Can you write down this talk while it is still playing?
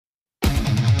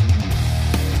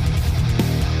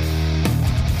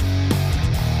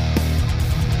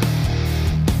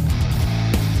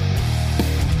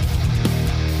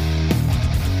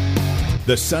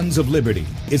The Sons of Liberty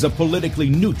is a politically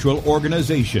neutral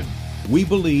organization. We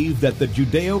believe that the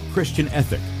Judeo-Christian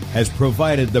ethic has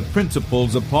provided the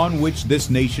principles upon which this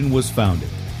nation was founded.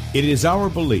 It is our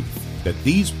belief that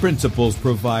these principles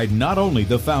provide not only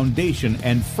the foundation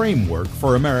and framework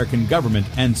for American government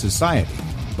and society,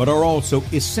 but are also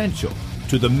essential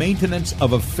to the maintenance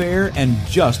of a fair and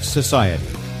just society.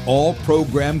 All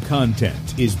program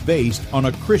content is based on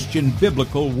a Christian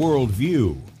biblical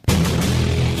worldview.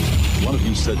 One of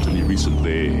you said to me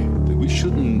recently that we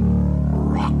shouldn't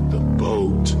rock the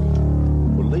boat.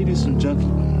 Well, ladies and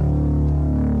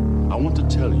gentlemen, I want to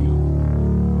tell you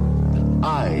that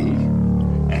I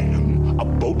am a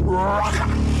boat rocker.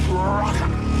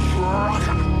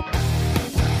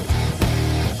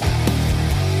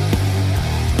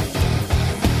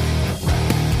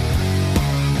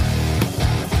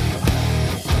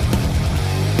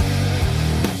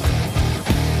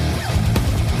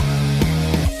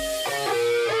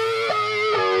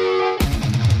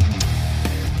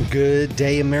 Good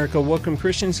day, America. Welcome,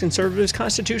 Christians, conservatives,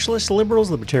 constitutionalists,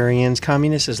 liberals, libertarians,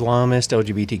 communists, Islamists,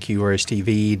 LGBTQ,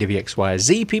 RSTV,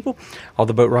 WXYZ people, all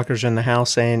the boat rockers in the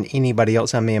house, and anybody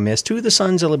else I may have missed, to the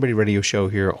Sons of Liberty radio show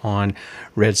here on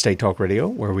Red State Talk Radio,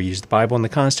 where we use the Bible and the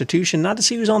Constitution not to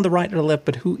see who's on the right or the left,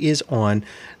 but who is on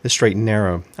the straight and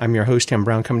narrow. I'm your host, Tim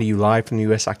Brown, coming to you live from the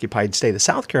U.S.-occupied state of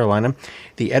South Carolina,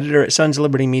 the editor at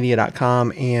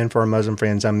sonsoflibertymedia.com, and for our Muslim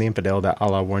friends, I'm the infidel that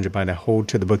Allah warns you by to hold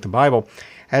to the book, the Bible,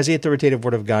 as the authoritative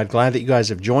Word of God. Glad that you guys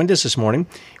have joined us this morning.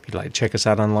 If you'd like to check us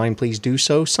out online, please do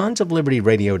so.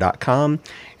 sonsoflibertyradio.com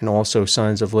and also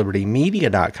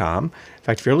sonsoflibertymedia.com. In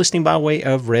fact, if you're listening by way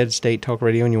of Red State Talk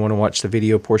Radio and you want to watch the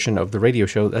video portion of the radio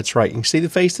show, that's right. You can see the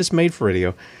face that's made for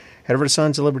radio. Head over to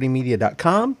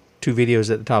sonsoflibertymedia.com. 2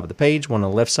 videos at the top of the page. One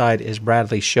on the left side is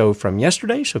Bradley's show from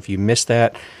yesterday. So if you missed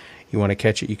that, you want to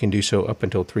catch it, you can do so up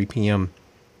until 3 p.m.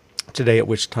 today, at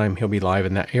which time he'll be live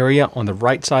in that area. On the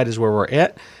right side is where we're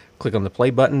at. Click on the play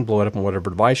button, blow it up on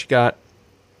whatever device you got.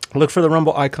 Look for the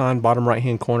Rumble icon, bottom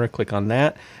right-hand corner. Click on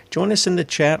that. Join us in the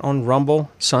chat on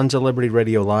Rumble. Sons of Liberty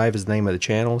Radio Live is the name of the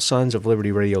channel. Sons of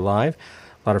Liberty Radio Live.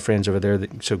 A lot of friends over there.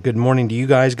 So good morning to you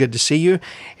guys. Good to see you.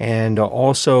 And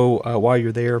also, while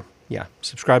you're there,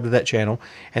 subscribe to that channel.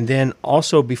 And then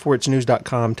also,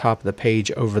 beforeitsnews.com, top of the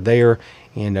page over there.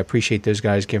 And I appreciate those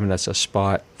guys giving us a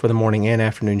spot for the morning and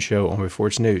afternoon show on Before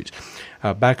It's News.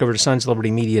 Back over to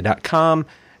sonsoflibertymedia.com.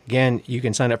 Again, you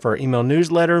can sign up for our email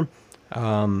newsletter.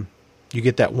 You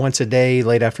get that once a day,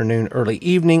 late afternoon, early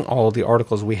evening, all of the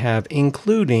articles we have,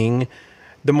 including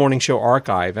the morning show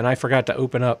archive. And I forgot to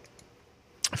open up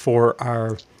for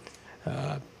our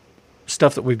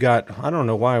stuff that we've got. I don't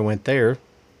know why I went there.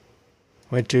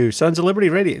 Went to Sons of Liberty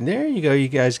Radio. And there you go. You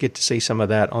guys get to see some of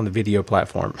that on the video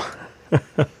platform.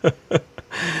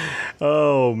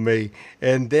 Oh, me.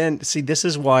 And then, see, this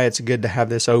is why it's good to have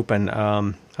this open.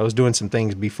 I was doing some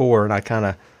things before, and I kind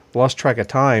of lost track of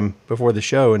time before the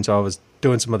show, and so I was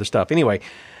doing some other stuff. Anyway,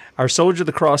 our Soldier of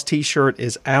the Cross t-shirt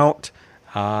is out.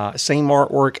 Same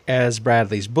artwork as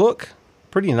Bradley's book.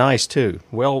 Pretty nice, too.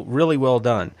 Really well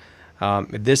done.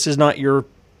 This is not your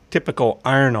typical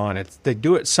iron-on. They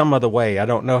do it some other way. I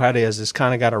don't know how it is. It's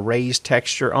kind of got a raised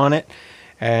texture on it,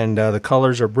 and the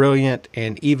colors are brilliant,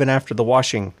 and even after the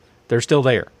washing, they're still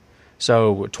there.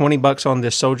 So $20 on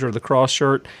this Soldier of the Cross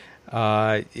shirt.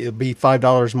 It'll be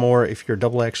 $5 more if you're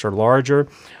XX or larger.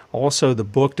 Also, the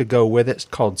book to go with it's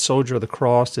called Soldier of the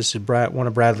Cross. This is one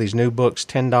of Bradley's new books,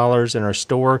 $10 in our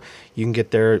store. You can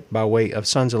get there by way of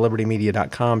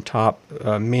sonsoflibertymedia.com, top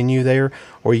menu there,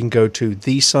 or you can go to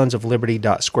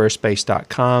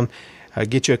thesonsofliberty.squarespace.com.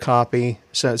 Get you a copy.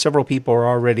 So, several people are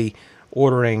already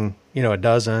ordering, a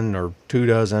dozen or 2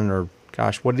 dozen or,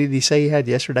 gosh, what did he say he had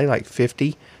yesterday? Like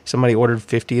 50? Somebody ordered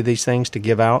 50 of these things to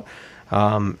give out.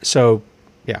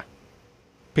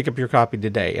 Pick up your copy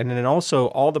today. And then also,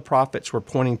 all the profits were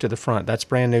pointing to the front. That's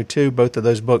brand new, too. Both of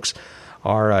those books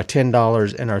are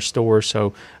 $10 in our store.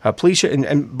 So please,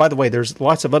 and by the way, there's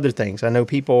lots of other things. I know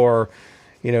people are,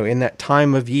 in that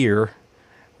time of year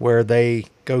where they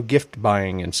go gift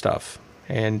buying and stuff.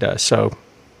 And so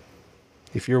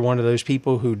if you're one of those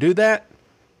people who do that,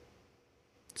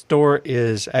 store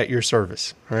is at your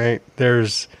service, right?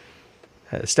 There's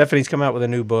Stephanie's come out with a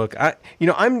new book.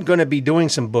 I'm going to be doing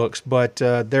some books, but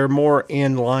they're more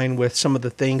in line with some of the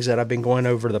things that I've been going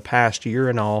over the past year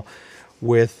and all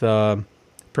with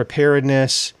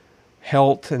preparedness,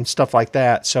 health, and stuff like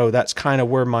that. So that's kind of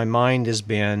where my mind has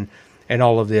been in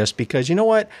all of this, because you know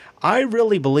what? I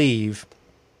really believe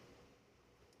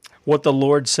what the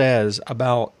Lord says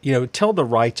about, tell the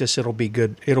righteous it'll be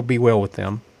good, it'll be well with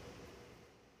them.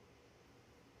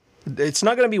 It's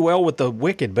not going to be well with the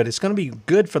wicked, but it's going to be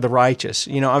good for the righteous.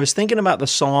 You know, I was thinking about the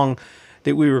song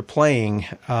that we were playing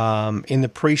in the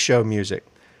pre-show music.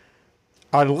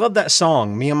 I love that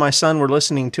song. Me and my son were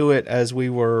listening to it as we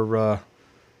were.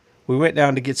 We went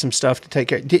down to get some stuff to take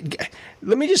care.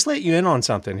 Let me just let you in on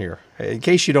something here, in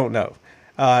case you don't know.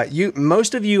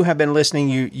 Most of you have been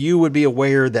listening. You would be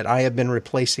aware that I have been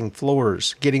replacing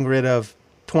floors, getting rid of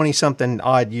 20-something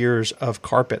odd years of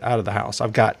carpet out of the house.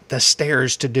 I've got the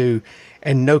stairs to do,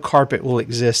 and no carpet will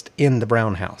exist in the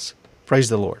Brown house. Praise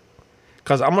the Lord.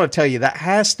 Because I'm going to tell you, that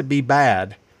has to be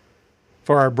bad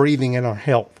for our breathing and our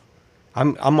health.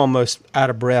 I'm almost out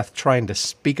of breath trying to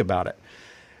speak about it.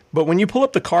 But when you pull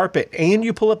up the carpet and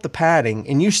you pull up the padding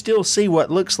and you still see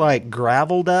what looks like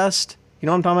gravel dust, you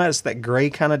know what I'm talking about? It's that gray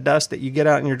kind of dust that you get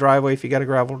out in your driveway if you got a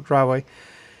gravel driveway.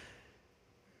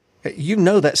 You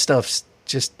know that stuff's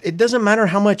just, it doesn't matter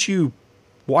how much you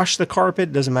wash the carpet,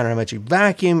 it doesn't matter how much you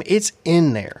vacuum, it's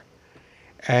in there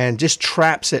and just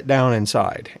traps it down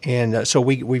inside. And so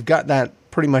we've got that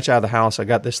pretty much out of the house. I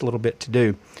got this little bit to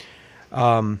do.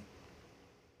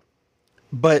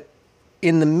 But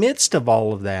in the midst of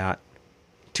all of that,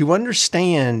 to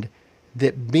understand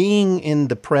that being in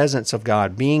the presence of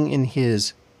God, being in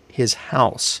His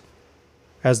house,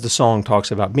 as the song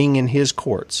talks about, being in His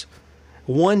courts,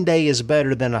 one day is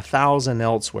better than 1,000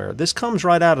 elsewhere. This comes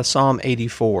right out of Psalm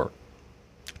 84.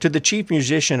 To the chief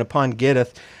musician upon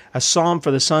Gittith, a psalm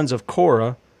for the sons of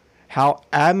Korah, how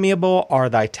amiable are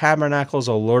thy tabernacles,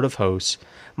 O Lord of hosts!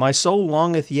 My soul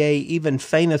longeth, yea, even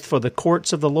fainteth for the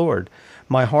courts of the Lord.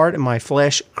 My heart and my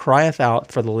flesh crieth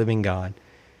out for the living God.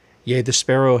 Yea, the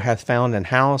sparrow hath found an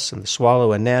house, and the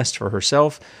swallow a nest for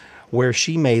herself, where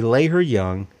she may lay her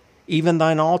young, even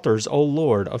thine altars, O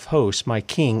Lord of hosts, my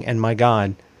King and my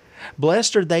God.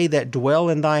 Blessed are they that dwell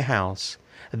in thy house.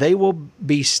 They will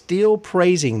be still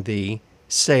praising thee,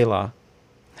 Selah.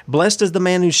 Blessed is the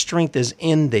man whose strength is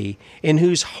in thee, in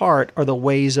whose heart are the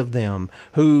ways of them,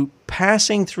 who,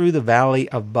 passing through the valley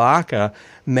of Baca,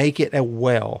 make it a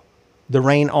well. The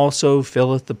rain also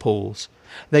filleth the pools.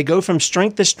 They go from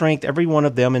strength to strength, every one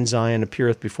of them in Zion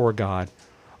appeareth before God.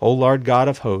 O Lord God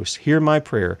of hosts, hear my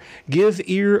prayer. Give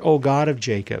ear, O God of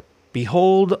Jacob.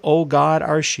 Behold, O God,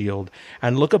 our shield,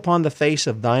 and look upon the face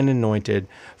of thine anointed.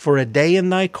 For a day in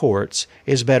thy courts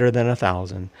is better than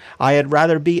 1,000. I had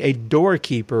rather be a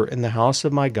doorkeeper in the house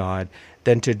of my God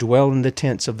than to dwell in the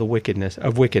tents of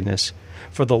wickedness.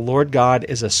 For the Lord God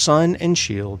is a sun and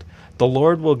shield. The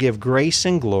Lord will give grace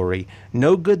and glory.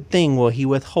 No good thing will he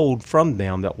withhold from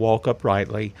them that walk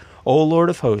uprightly. O Lord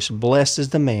of hosts, blessed is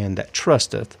the man that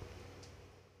trusteth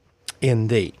in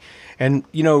thee. And,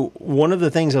 you know, one of the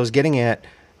things I was getting at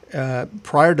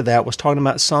prior to that was talking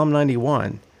about Psalm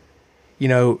 91. You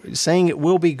know, saying it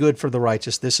will be good for the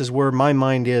righteous. This is where my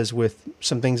mind is with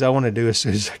some things I want to do as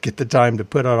soon as I get the time to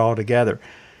put it all together.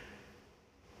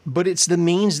 But it's the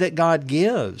means that God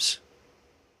gives.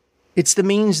 It's the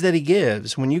means that He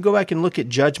gives. When you go back and look at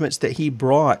judgments that He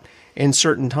brought in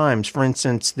certain times, for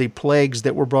instance, the plagues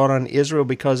that were brought on Israel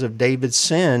because of David's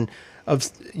sin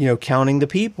of, you know, counting the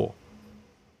people.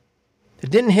 It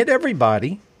didn't hit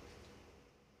everybody.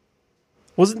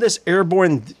 Wasn't this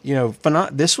airborne, you know,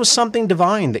 this was something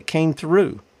divine that came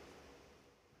through.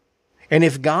 And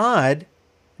if God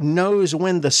knows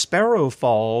when the sparrow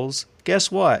falls,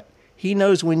 guess what? He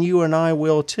knows when you and I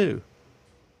will too.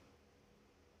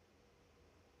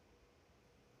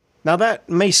 Now that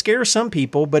may scare some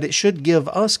people, but it should give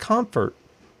us comfort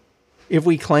if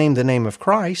we claim the name of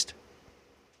Christ.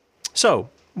 So,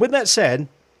 with that said,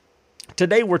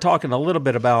 today we're talking a little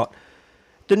bit about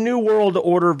the New World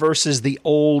Order versus the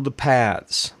old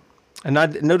paths. And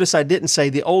notice I didn't say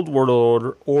the Old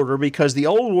World Order because the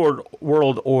Old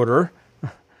World Order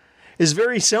is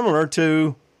very similar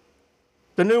to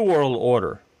the New World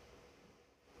Order.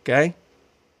 Okay?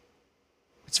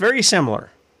 It's very similar.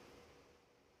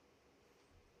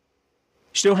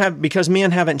 Still have, because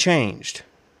men haven't changed.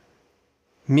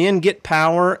 Men get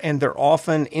power and they're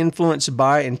often influenced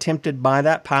by and tempted by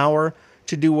that power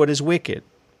to do what is wicked.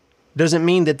 Doesn't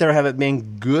mean that there haven't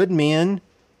been good men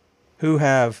who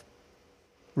have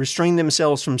restrained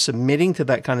themselves from submitting to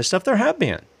that kind of stuff. There have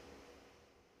been.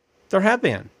 There have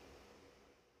been.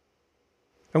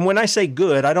 And when I say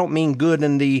good, I don't mean good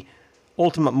in the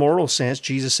ultimate moral sense.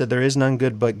 Jesus said there is none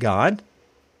good but God.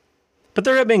 But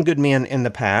there have been good men in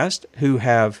the past who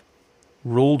have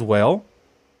ruled well.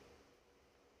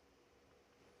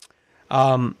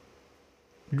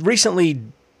 Recently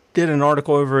did an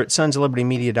article over at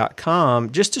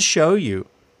sonsoflibertymedia.com just to show you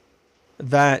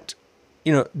that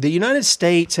the United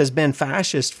States has been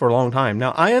fascist for a long time.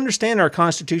 Now, I understand our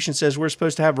Constitution says we're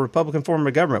supposed to have a Republican form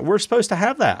of government. We're supposed to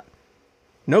have that.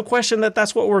 No question that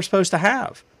that's what we're supposed to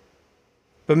have.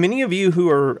 But many of you who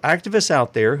are activists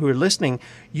out there who are listening,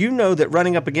 you know that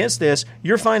running up against this,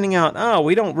 you're finding out, oh,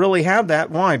 we don't really have that.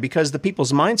 Why? Because the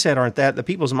people's mindset aren't that. The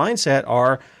people's mindset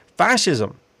are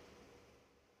fascism.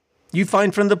 You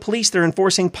find from the police they're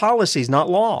enforcing policies, not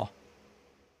law.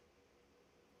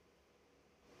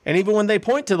 And even when they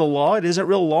point to the law, it isn't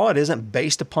real law. It isn't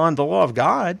based upon the law of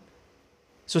God.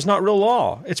 So it's not real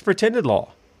law. It's pretended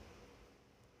law.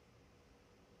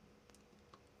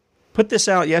 Put this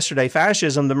out yesterday.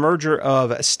 Fascism, the merger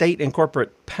of state and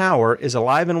corporate power, is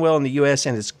alive and well in the U.S.,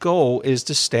 and its goal is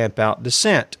to stamp out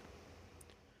dissent.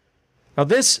 Now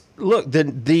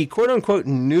the quote-unquote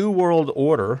New World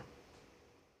Order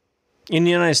in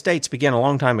the United States began a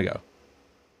long time ago.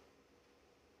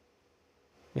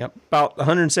 Yep, about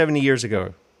 170 years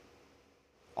ago.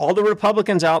 All the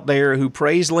Republicans out there who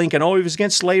praised Lincoln, oh, he was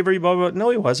against slavery, blah, blah, blah. No,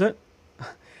 he wasn't.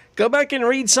 Go back and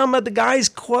read some of the guy's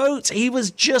quotes. He was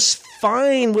just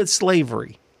fine with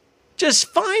slavery. Just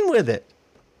fine with it.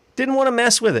 Didn't want to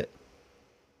mess with it.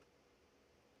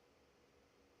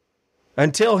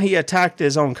 Until he attacked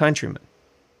his own countrymen.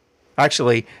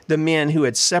 Actually, the men who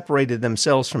had separated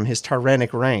themselves from his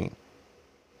tyrannic reign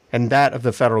and that of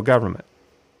the federal government.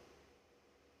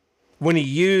 When he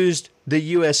used the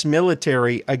U.S.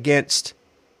 military against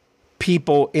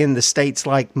people in the states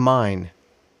like mine.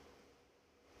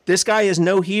 This guy is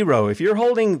no hero. If you're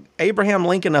holding Abraham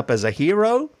Lincoln up as a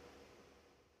hero,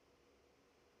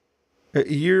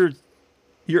 you're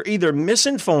either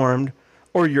misinformed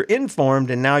or you're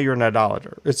informed, and now you're an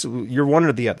idolater. You're one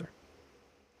or the other.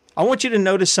 I want you to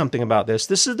notice something about this.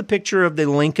 This is the picture of the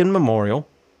Lincoln Memorial,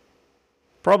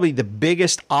 probably the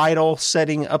biggest idol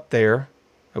setting up there,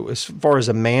 as far as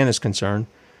a man is concerned,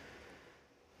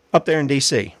 up there in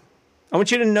D.C. I want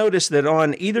you to notice that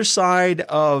on either side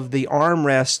of the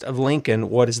armrest of Lincoln,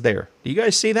 what is there? Do you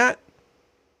guys see that?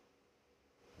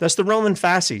 That's the Roman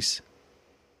fasces.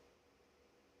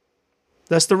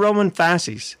 That's the Roman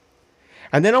fasces.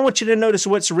 And then I want you to notice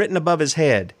what's written above his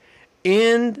head.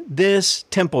 In this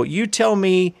temple, you tell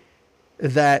me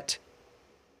that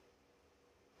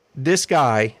this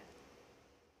guy,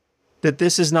 that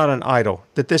this is not an idol,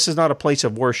 that this is not a place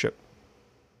of worship.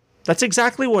 That's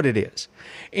exactly what it is.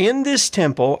 In this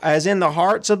temple, as in the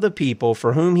hearts of the people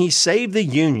for whom he saved the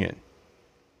Union,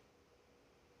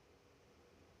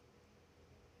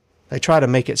 they try to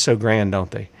make it so grand,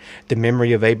 don't they? The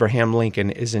memory of Abraham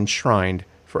Lincoln is enshrined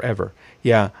forever.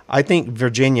 Yeah, I think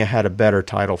Virginia had a better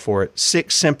title for it. Sic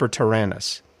Semper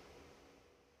Tyrannis.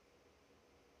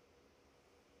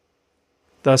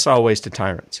 Thus always to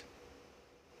tyrants.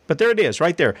 But there it is,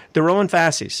 right there. The Roman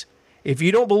fasces. If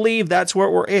you don't believe that's where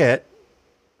we're at,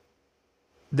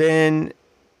 then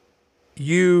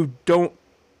you don't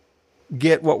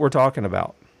get what we're talking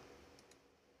about.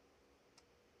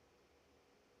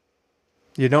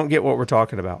 You don't get what we're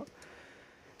talking about.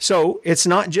 So it's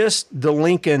not just the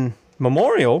Lincoln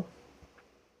Memorial,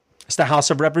 it's the House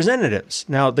of Representatives.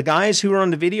 Now, the guys who are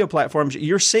on the video platforms,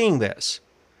 you're seeing this.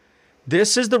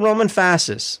 This is the Roman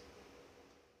fasces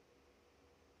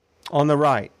on the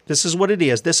right. This is what it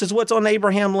is. This is what's on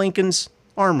Abraham Lincoln's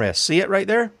armrest. See it right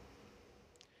there?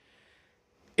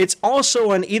 It's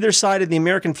also on either side of the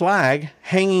American flag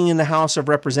hanging in the House of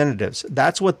Representatives.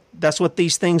 That's what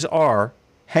these things are,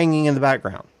 hanging in the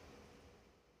background.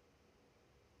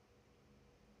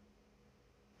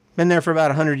 Been there for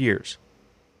about 100 years.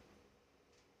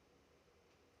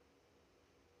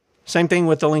 Same thing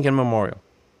with the Lincoln Memorial.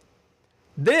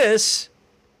 This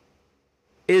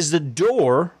is the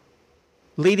door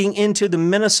leading into the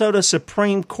Minnesota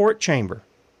Supreme Court chamber.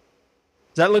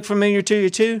 Does that look familiar to you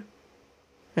too?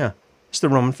 Yeah, it's the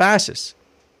Roman fasces.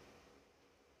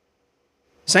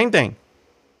 Same thing.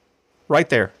 Right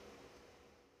there.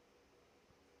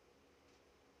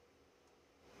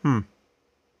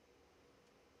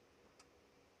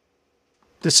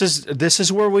 This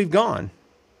is where we've gone.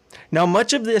 Now,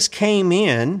 much of this came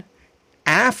in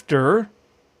after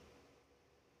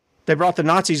they brought the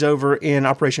Nazis over in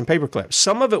Operation Paperclip.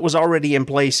 Some of it was already in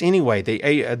place anyway.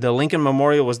 The Lincoln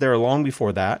Memorial was there long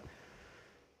before that.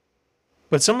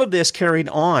 But some of this carried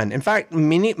on. In fact,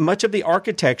 much of the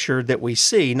architecture that we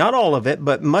see, not all of it,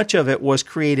 but much of it was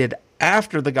created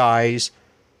after the guys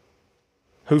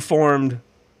who formed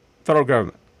federal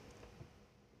government.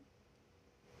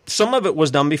 Some of it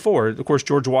was done before. Of course,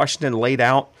 George Washington laid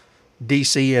out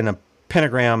D.C. in a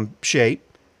pentagram shape,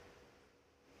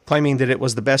 claiming that it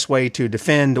was the best way to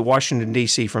defend Washington,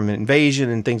 D.C. from invasion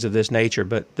and things of this nature.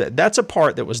 But that's a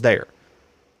part that was there.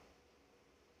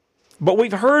 But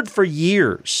we've heard for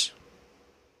years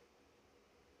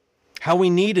how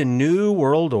we need a new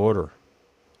world order.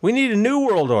 We need a new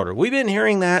world order. We've been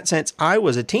hearing that since I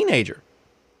was a teenager,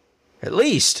 at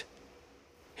least.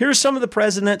 Here's some of the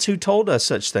presidents who told us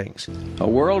such things. A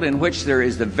world in which there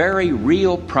is the very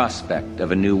real prospect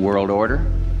of a new world order.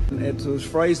 It's a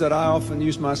phrase that I often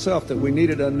use myself, that we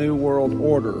needed a new world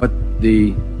order. What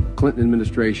the Clinton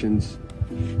administration's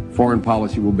foreign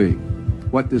policy will be,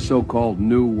 what this so-called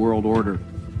new world order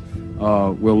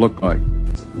will look like.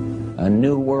 A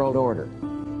new world order.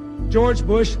 George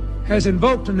Bush has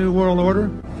invoked a new world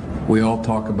order. We all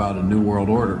talk about a new world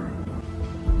order.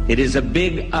 It is a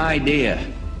big idea.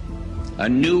 A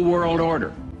new world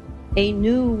order. A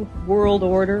new world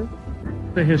order.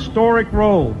 The historic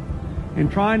role in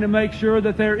trying to make sure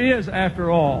that there is, after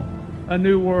all, a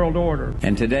new world order.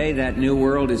 And today that new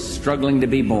world is struggling to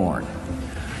be born.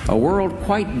 A world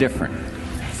quite different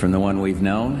from the one we've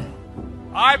known.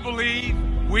 I believe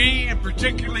we, and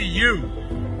particularly you,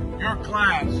 your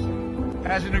class,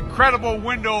 has an incredible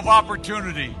window of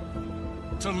opportunity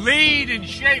to lead in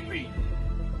shaping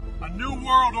a new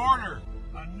world order.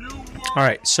 All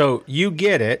right, so you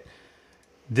get it.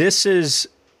 This is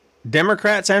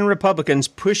Democrats and Republicans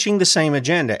pushing the same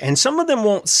agenda. And some of them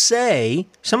won't say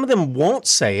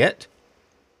it,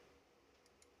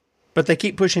 but they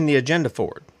keep pushing the agenda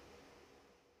forward.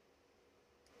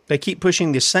 They keep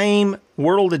pushing the same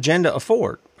world agenda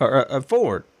forward.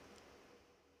 Barack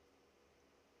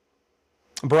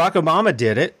Obama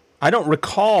did it. I don't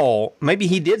recall, maybe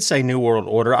he did say New World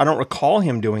Order. I don't recall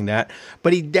him doing that.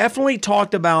 But he definitely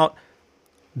talked about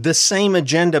the same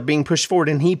agenda being pushed forward,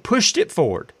 and he pushed it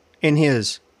forward in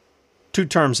his 2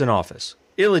 terms in office.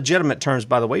 Illegitimate terms,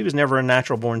 by the way. He was never a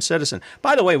natural-born citizen.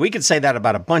 By the way, we could say that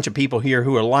about a bunch of people here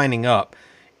who are lining up,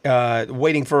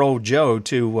 waiting for old Joe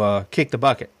to kick the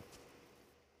bucket.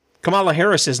 Kamala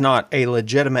Harris is not a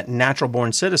legitimate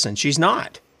natural-born citizen. She's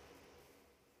not.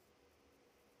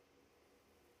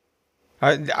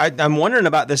 I'm wondering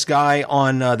about this guy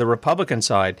on the Republican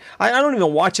side. I don't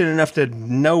even watch it enough to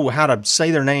know how to say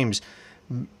their names.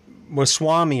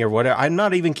 Swami or whatever. I'm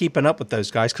not even keeping up with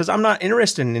those guys because I'm not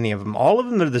interested in any of them. All of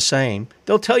them are the same.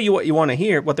 They'll tell you what you want to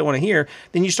hear, what they want to hear.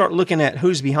 Then you start looking at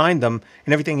who's behind them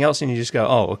and everything else, and you just go,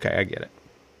 "Oh, okay, I get it."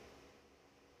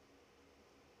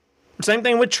 Same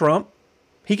thing with Trump.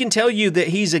 He can tell you that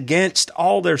he's against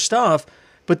all their stuff,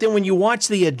 but then when you watch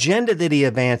the agenda that he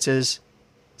advances,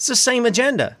 it's the same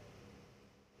agenda.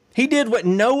 He did what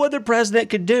no other president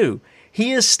could do.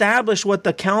 He established what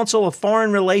the Council of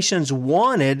Foreign Relations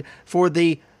wanted for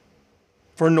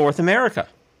North America.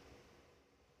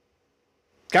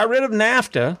 Got rid of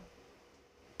NAFTA,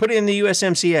 put it in the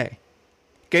USMCA,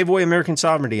 gave away American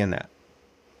sovereignty in that.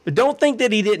 But don't think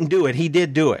that he didn't do it. He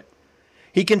did do it.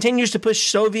 He continues to push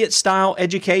Soviet-style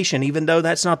education, even though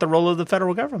that's not the role of the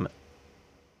federal government.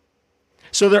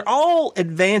 So they're all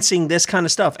advancing this kind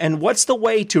of stuff. And what's the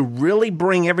way to really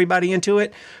bring everybody into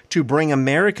it? To bring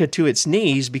America to its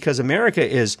knees, because America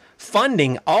is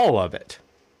funding all of it.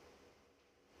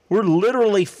 We're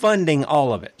literally funding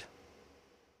all of it.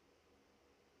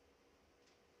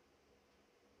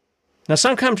 Now,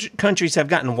 some countries have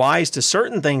gotten wise to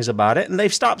certain things about it, and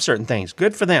they've stopped certain things.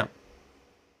 Good for them.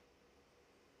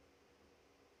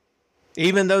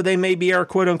 Even though they may be our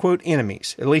quote-unquote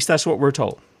enemies. At least that's what we're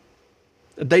told.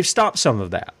 They've stopped some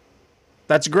of that.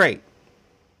 That's great.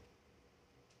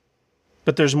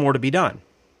 But there's more to be done.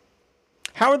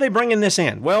 How are they bringing this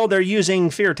in? Well, they're using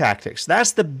fear tactics.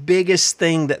 That's the biggest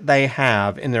thing that they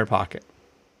have in their pocket.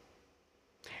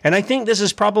 And I think this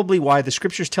is probably why the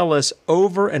scriptures tell us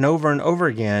over and over and over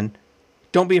again,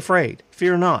 don't be afraid,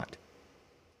 fear not.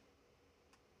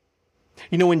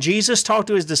 You know, when Jesus talked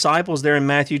to his disciples there in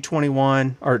Matthew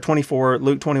 21 or 24,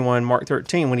 Luke 21, Mark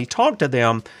 13, when he talked to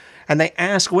them and they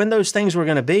asked when those things were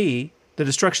going to be, the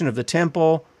destruction of the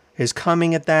temple, his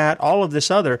coming at that, all of this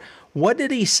other, what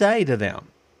did he say to them?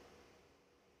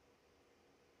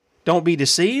 Don't be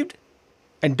deceived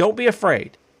and don't be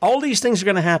afraid. All these things are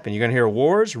going to happen. You're going to hear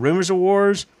wars, rumors of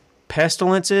wars,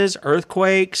 pestilences,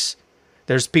 earthquakes.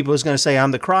 There's people who's going to say,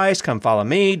 I'm the Christ, come follow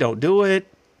me, don't do it.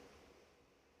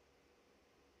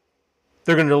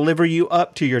 They're going to deliver you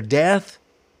up to your death.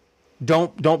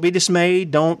 Don't be dismayed.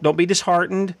 Don't be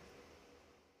disheartened.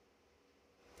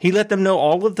 He let them know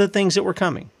all of the things that were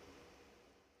coming.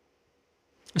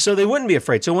 So they wouldn't be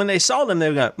afraid. So when they saw them,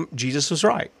 they go, Jesus was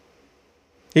right.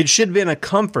 It should have been a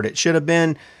comfort. It should have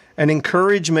been an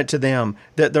encouragement to them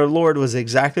that their Lord was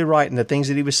exactly right in the things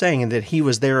that he was saying and that he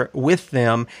was there with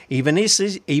them, even as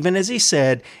he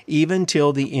said, even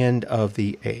till the end of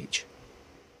the age.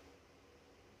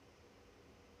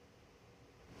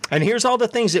 And here's all the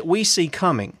things that we see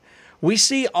coming. We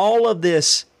see all of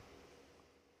this,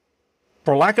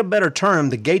 for lack of a better term,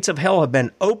 the gates of hell have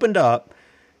been opened up,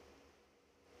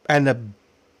 and the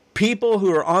people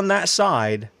who are on that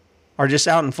side are just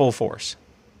out in full force.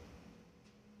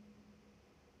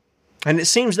 And it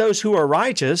seems those who are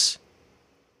righteous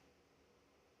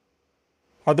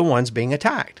are the ones being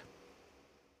attacked.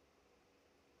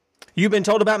 You've been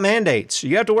told about mandates.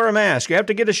 You have to wear a mask. You have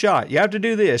to get a shot. You have to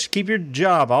do this. Keep your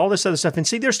job. All this other stuff. And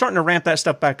see, they're starting to ramp that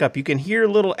stuff back up. You can hear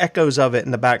little echoes of it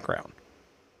in the background.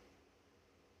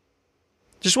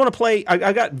 Just want to play.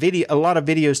 I got a lot of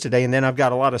videos today, and then I've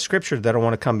got a lot of scripture that I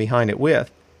want to come behind it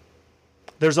with.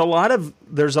 There's a lot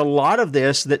of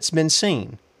this that's been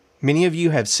seen. Many of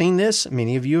you have seen this.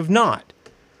 Many of you have not.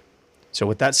 So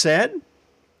with that said,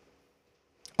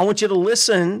 I want you to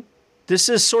listen. This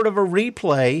is sort of a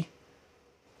replay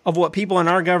of what people in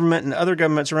our government and other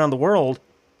governments around the world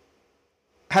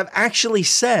have actually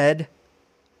said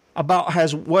about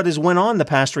what has went on the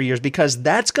past 3 years, because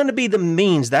that's going to be the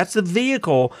means, that's the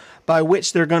vehicle by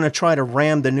which they're going to try to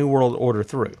ram the New World Order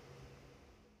through.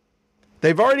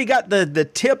 They've already got the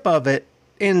tip of it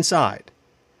inside.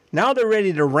 Now they're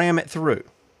ready to ram it through.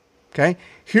 Okay?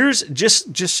 Here's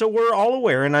just so we're all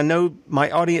aware, and I know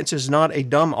my audience is not a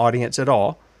dumb audience at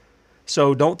all.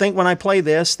 So don't think when I play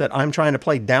this that I'm trying to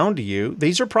play down to you.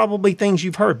 These are probably things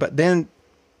you've heard, but then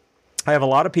I have a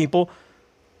lot of people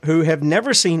who have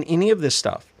never seen any of this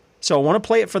stuff. So I want to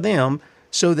play it for them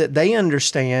so that they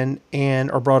understand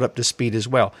and are brought up to speed as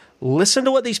well. Listen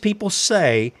to what these people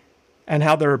say and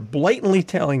how they're blatantly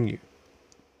telling you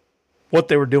what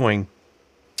they were doing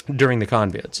during the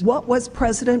convids. What was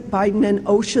President Biden and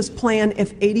OSHA's plan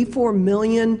if 84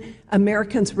 million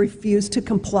Americans refused to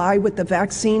comply with the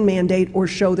vaccine mandate or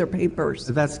show their papers?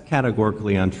 That's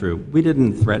categorically untrue. We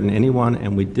didn't threaten anyone,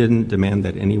 and we didn't demand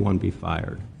that anyone be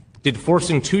fired. Did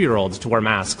forcing 2-year-olds to wear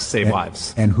masks save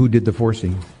lives? And who did the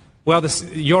forcing? Well,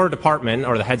 your department,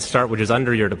 or the Head Start, which is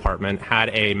under your department,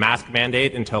 had a mask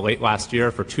mandate until late last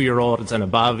year for 2-year-olds and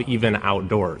above, even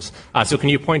outdoors. So can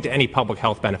you point to any public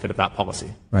health benefit of that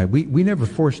policy? Right. We never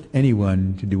forced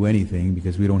anyone to do anything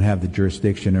because we don't have the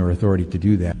jurisdiction or authority to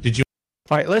do that. Did you?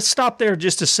 All right, let's stop there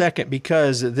just a second,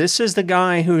 because this is the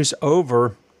guy who's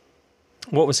over.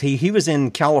 What was he? He was in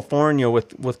California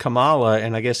with Kamala,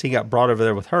 and I guess he got brought over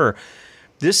there with her.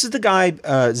 This is the guy,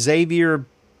 Xavier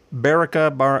Baraka,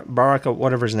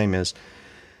 whatever his name is.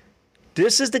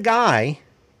 This is the guy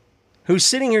who's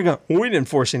sitting here going, we didn't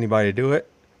force anybody to do it.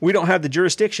 We don't have the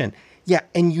jurisdiction. Yeah,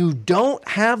 and you don't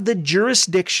have the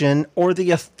jurisdiction or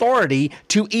the authority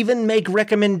to even make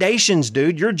recommendations,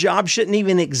 dude. Your job shouldn't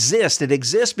even exist. It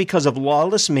exists because of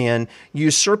lawless men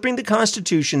usurping the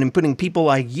Constitution and putting people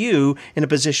like you in a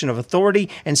position of authority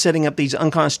and setting up these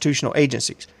unconstitutional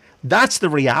agencies. That's the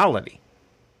reality.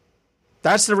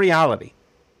 That's the reality.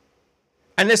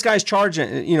 And this guy's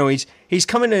charging, he's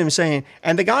coming to him saying,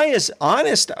 and the guy is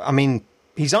honest. I mean,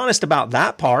 he's honest about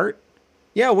that part.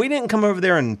 Yeah, we didn't come over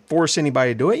there and force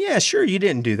anybody to do it. Yeah, sure, you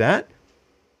didn't do that.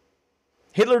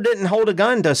 Hitler didn't hold a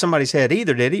gun to somebody's head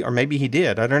either, did he? Or maybe he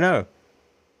did. I don't know.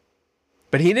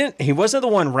 But he wasn't the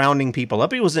one rounding people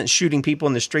up. He wasn't shooting people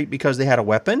in the street because they had a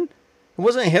weapon. It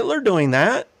wasn't Hitler doing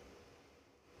that.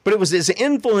 But it was his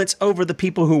influence over the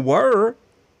people who were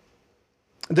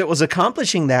that was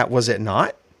accomplishing that, was it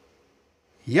not?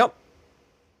 Yep.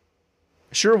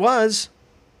 Sure was.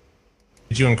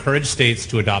 Did you encourage states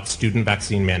to adopt student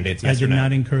vaccine mandates? Yes, I did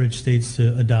not encourage states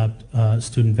to adopt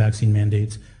student vaccine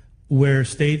mandates. Where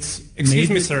states... Excuse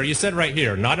me, sir. You said right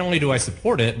here, not only do I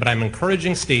support it, but I'm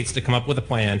encouraging states to come up with a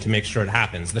plan to make sure it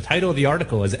happens. The title of the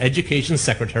article is Education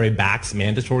Secretary Backs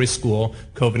Mandatory School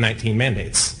COVID-19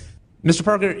 Mandates. Mr.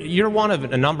 Parker, you're one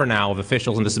of a number now of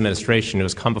officials in this administration who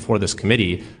has come before this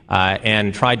committee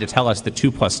and tried to tell us that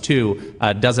 2 + 2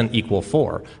 doesn't equal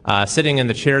 4. Sitting in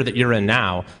the chair that you're in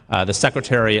now, the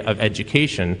Secretary of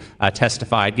Education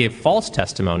gave false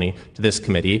testimony to this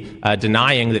committee,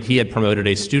 denying that he had promoted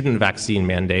a student vaccine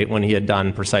mandate when he had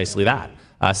done precisely that.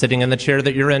 Sitting in the chair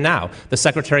that you're in now, the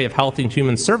Secretary of Health and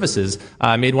Human Services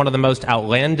made one of the most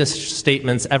outlandish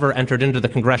statements ever entered into the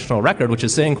congressional record, which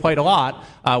is saying quite a lot,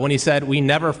 when he said, we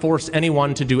never forced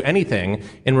anyone to do anything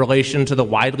in relation to the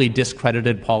widely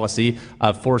discredited policy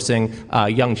of forcing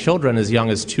young children as young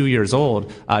as 2 years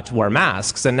old to wear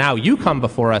masks. And now you come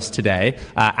before us today,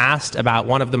 asked about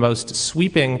one of the most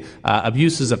sweeping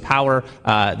abuses of power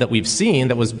that we've seen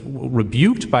that was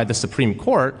rebuked by the Supreme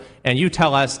Court, and you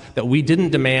tell us that we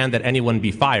didn't demand that anyone be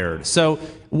fired. So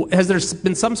has there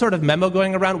been some sort of memo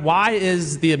going around? Why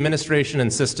is the administration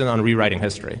insistent on rewriting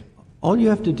history? All you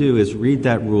have to do is read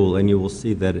that rule, and you will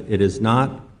see that it is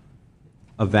not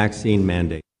a vaccine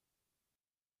mandate.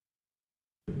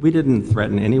 We didn't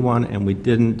threaten anyone, and we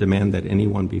didn't demand that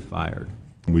anyone be fired.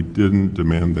 We didn't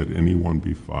demand that anyone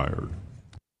be fired.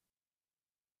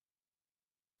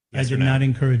 I did not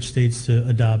encourage states to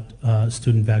adopt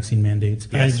student vaccine mandates.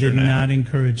 Yes I did or no? not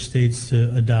encourage states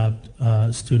to adopt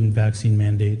student vaccine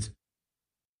mandates.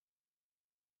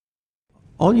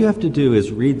 All you have to do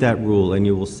is read that rule, and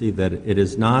you will see that it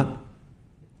is not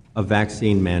a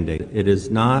vaccine mandate. It is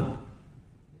not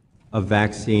a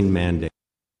vaccine mandate.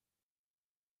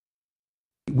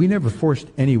 We never forced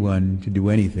anyone to do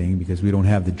anything because we don't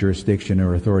have the jurisdiction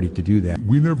or authority to do that.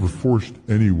 We never forced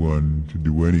anyone to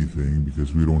do anything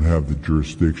because we don't have the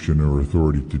jurisdiction or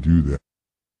authority to do that.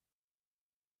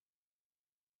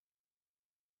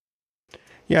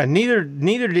 Yeah, neither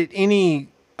did any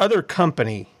other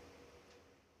company.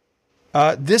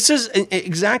 This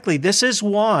is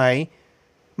why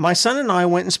my son and I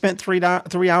went and spent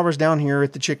 3 hours down here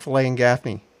at the Chick-fil-A in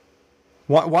Gaffney.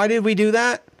 Why did we do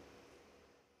that?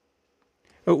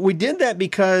 We did that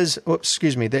because,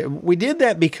 we did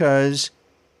that because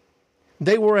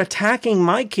they were attacking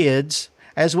my kids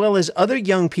as well as other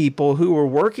young people who were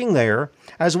working there,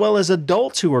 as well as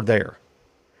adults who were there.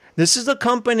 This is a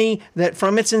company that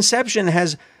from its inception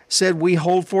has said we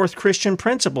hold forth Christian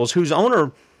principles, whose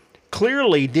owner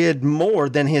clearly did more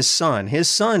than his son. His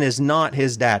son is not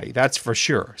his daddy, that's for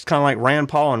sure. It's kind of like Rand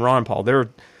Paul and Ron Paul. They're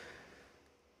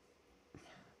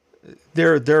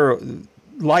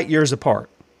light years apart.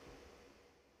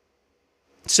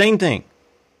 Same thing.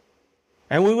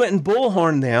 And we went and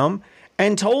bullhorned them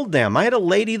and told them. I had a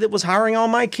lady that was hiring all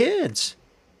my kids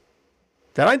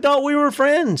that I thought we were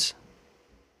friends.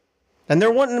 And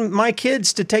they're wanting my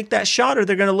kids to take that shot or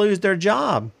they're going to lose their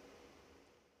job.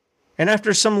 And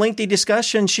after some lengthy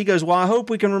discussion, she goes, well, I hope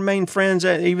we can remain friends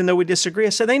even though we disagree. I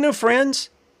said, they no friends.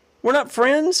 We're not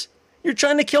friends. You're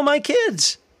trying to kill my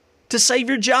kids to save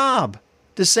your job,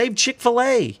 to save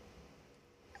Chick-fil-A.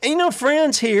 Ain't no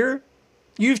friends here.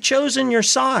 You've chosen your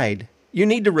side. You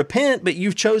need to repent, but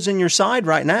you've chosen your side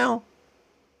right now.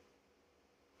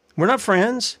 We're not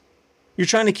friends. You're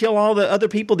trying to kill all the other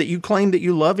people that you claim that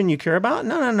you love and you care about?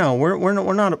 No.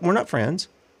 We're not friends.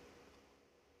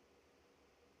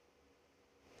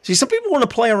 See, some people want to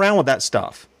play around with that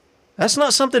stuff. That's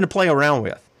not something to play around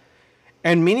with.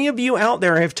 And many of you out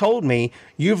there have told me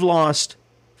you've lost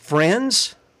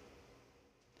friends.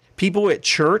 People at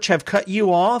church have cut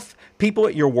you off. People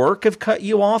at your work have cut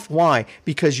you off. Why?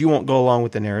 Because you won't go along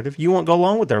with the narrative. You won't go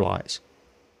along with their lies.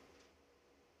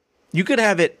 You could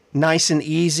have it nice and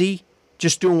easy,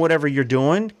 just doing whatever you're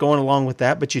doing, going along with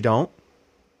that, but you don't.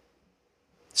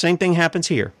 Same thing happens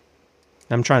here.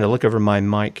 I'm trying to look over my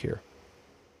mic here.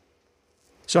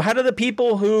 So how do the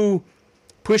people who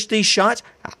push these shots,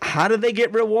 how do they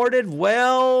get rewarded?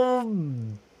 Well,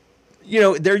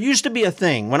 there used to be a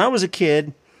thing. When I was a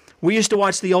kid, we used to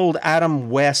watch the old Adam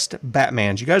West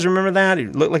Batmans. You guys remember that? He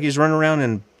looked like he was running around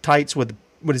in tights with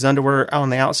his underwear on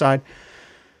the outside.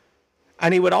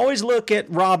 And he would always look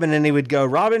at Robin and he would go,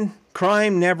 Robin,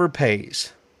 crime never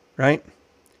pays, right?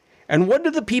 And what do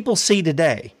the people see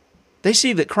today? They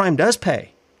see that crime does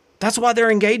pay. That's why they're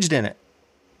engaged in it.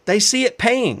 They see it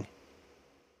paying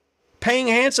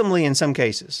handsomely in some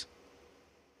cases.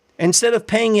 Instead of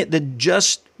paying it the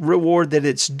just reward that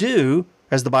it's due,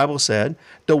 as the Bible said,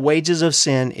 the wages of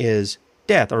sin is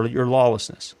death or your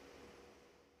lawlessness.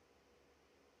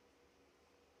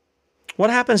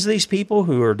 What happens to these people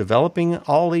who are developing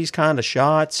all these kind of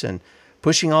shots and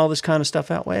pushing all this kind of stuff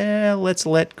out? Well, let's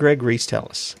let Greg Reese tell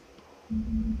us.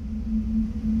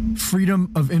 Freedom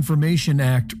of Information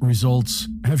Act results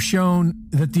have shown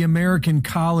that the American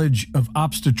College of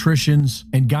Obstetricians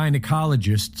and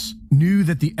Gynecologists knew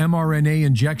that the mRNA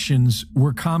injections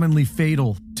were commonly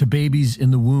fatal to babies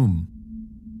in the womb.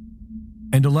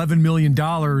 And $11 million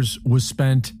was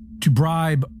spent to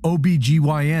bribe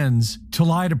OBGYNs to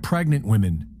lie to pregnant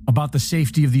women about the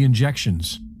safety of the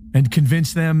injections and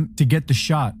convince them to get the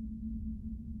shot.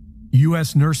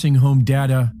 U.S. nursing home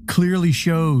data clearly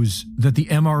shows that the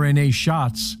mRNA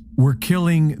shots were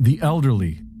killing the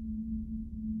elderly.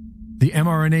 The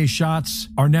mRNA shots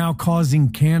are now causing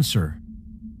cancer.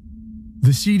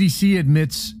 The CDC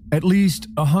admits at least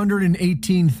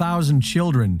 118,000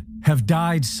 children have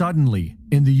died suddenly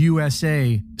in the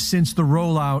USA since the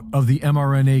rollout of the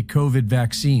mRNA COVID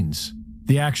vaccines.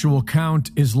 The actual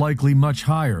count is likely much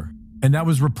higher, and that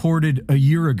was reported a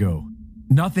year ago.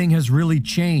 Nothing has really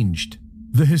changed.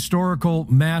 The historical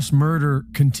mass murder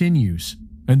continues,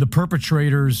 and the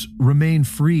perpetrators remain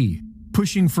free,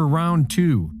 pushing for round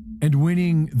 2 and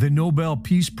winning the Nobel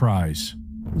Peace Prize.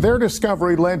 Their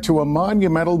discovery led to a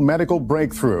monumental medical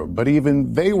breakthrough, but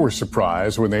even they were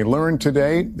surprised when they learned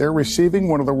today they're receiving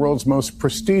one of the world's most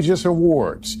prestigious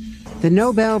awards. The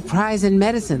Nobel Prize in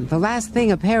Medicine, the last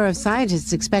thing a pair of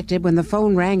scientists expected when the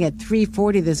phone rang at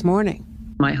 3:40 this morning.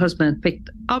 My husband picked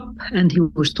up and he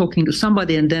was talking to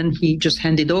somebody, and then he just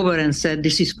handed over and said,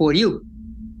 "This is for you."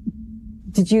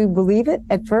 Did you believe it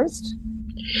at first?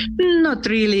 Not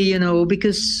really,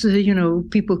 because,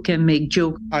 people can make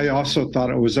jokes. I also thought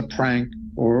it was a prank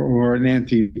or an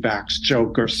anti-vax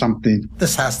joke or something.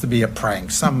 This has to be a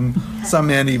prank. Some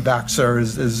anti-vaxxer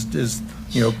is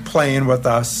playing with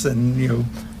us, and,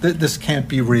 this can't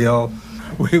be real.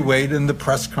 We wait and the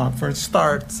press conference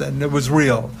starts, and it was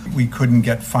real. We couldn't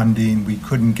get funding. We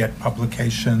couldn't get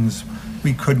publications.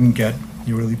 We couldn't get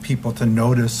really people to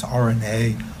notice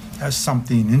RNA as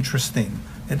something interesting.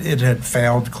 It had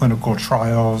failed clinical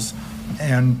trials,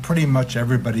 and pretty much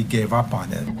everybody gave up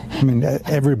on it. I mean,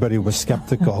 everybody was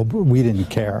skeptical, but we didn't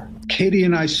care. Katie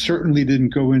and I certainly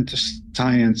didn't go into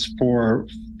science for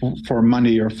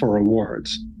money or for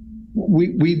awards.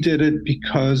 We did it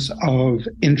because of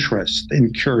interest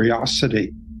and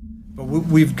curiosity. But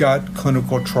we've got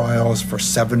clinical trials for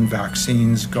 7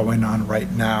 vaccines going on right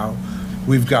now.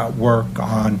 We've got work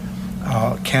on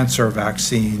cancer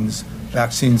vaccines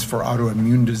for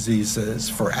autoimmune diseases,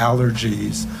 for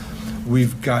allergies.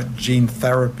 We've got gene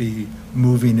therapy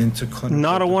moving into clinical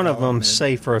Not a one of them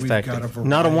safe or effective.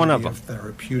 Not a one of them.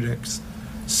 Therapeutics.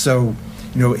 So,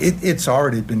 it's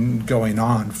already been going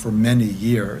on for many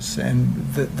years, and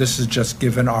this has just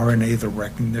given RNA the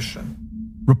recognition.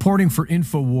 Reporting for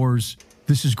InfoWars,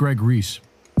 this is Greg Reese.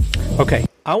 Okay,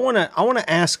 I want to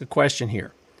ask a question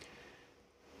here.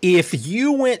 If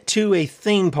you went to a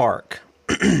theme park,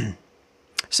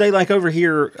 say like over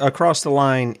here across the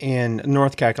line in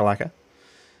North Kakalaka,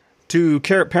 to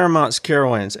Paramount's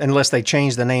Carowinds, unless they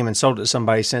changed the name and sold it to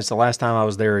somebody since the last time I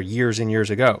was there years and years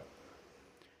ago.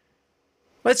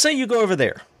 Let's say you go over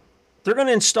there. They're going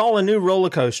to install a new roller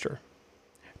coaster.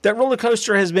 That roller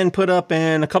coaster has been put up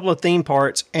in a couple of theme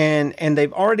parks, and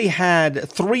they've already had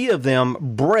 3 of them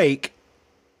break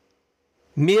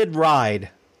mid-ride.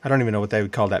 I don't even know what they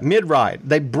would call that. Mid-ride.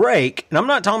 They break, and I'm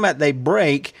not talking about they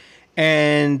break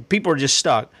and people are just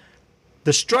stuck.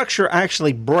 The structure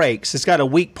actually breaks. It's got a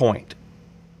weak point.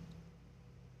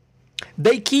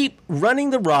 They keep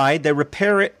running the ride. They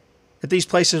repair it at these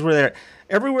places where they're...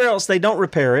 Everywhere else, they don't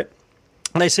repair it.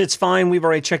 And they say, it's fine, we've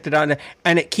already checked it out.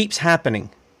 And it keeps happening.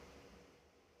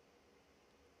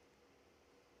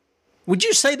 Would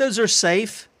you say those are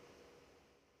safe?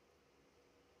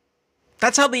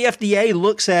 That's how the FDA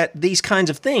looks at these kinds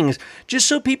of things, just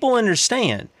so people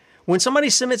understand. When somebody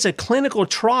submits a clinical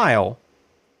trial,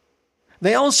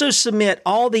 they also submit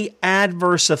all the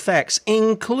adverse effects,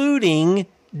 including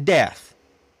death.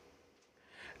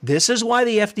 This is why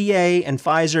the FDA and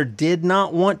Pfizer did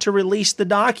not want to release the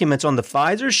documents on the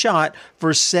Pfizer shot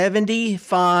for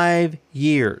 75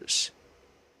 years.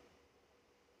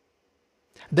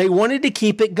 They wanted to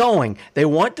keep it going. They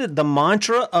wanted the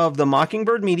mantra of the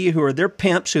Mockingbird media, who are their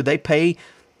pimps, who they pay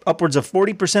upwards of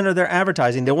 40% of their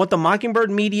advertising. They want the Mockingbird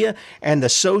media and the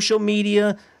social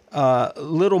media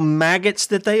little maggots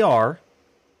that they are,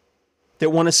 that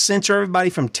want to censor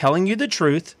everybody from telling you the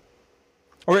truth,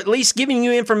 or at least giving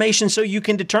you information so you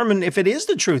can determine if it is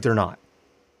the truth or not.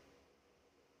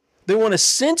 They want to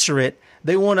censor it.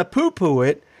 They want to poo-poo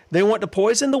it. They want to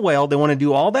poison the well. They want to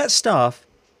do all that stuff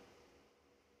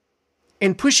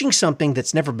in pushing something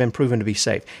that's never been proven to be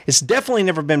safe. It's definitely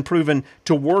never been proven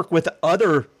to work with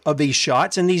other of these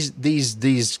shots. And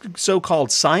these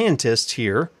so-called scientists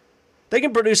here, they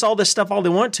can produce all this stuff all they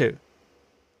want to.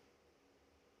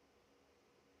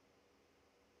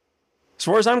 As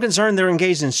far as I'm concerned, they're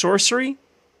engaged in sorcery,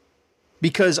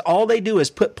 because all they do is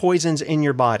put poisons in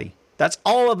your body. That's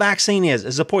all a vaccine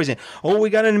is a poison. Oh, we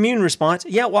got an immune response.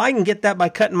 Yeah, well, I can get that by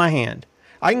cutting my hand.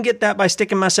 I can get that by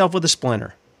sticking myself with a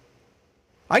splinter.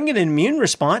 I can get an immune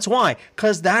response. Why?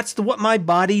 Because that's what my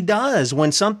body does.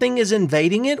 When something is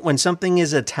invading it, when something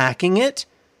is attacking it,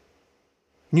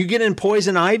 you get in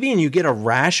poison ivy and you get a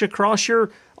rash across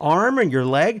your arm or your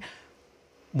leg,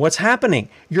 what's happening?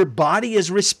 Your body is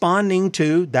responding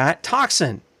to that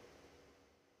toxin.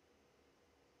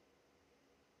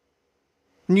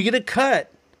 And you get a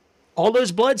cut. All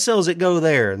those blood cells that go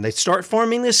there, and they start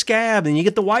forming this scab, and you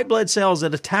get the white blood cells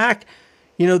that attack,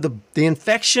 the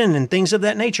infection and things of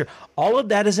that nature. All of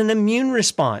that is an immune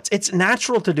response. It's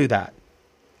natural to do that.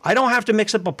 I don't have to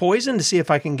mix up a poison to see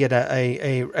if I can get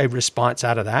a response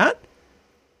out of that.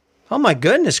 Oh my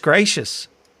goodness gracious.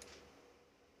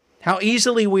 How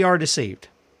easily we are deceived.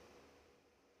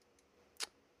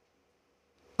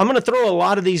 I'm going to throw a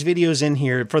lot of these videos in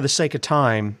here for the sake of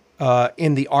time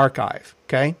in the archive,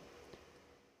 okay?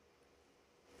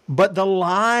 But the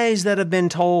lies that have been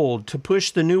told to push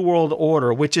the New World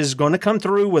Order, which is going to come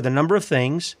through with a number of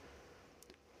things.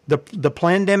 The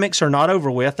pandemics are not over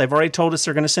with. They've already told us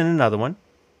they're going to send another one.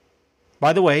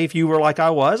 By the way, if you were like I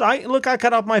was, I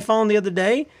cut off my phone the other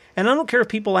day, and I don't care if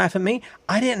people laugh at me.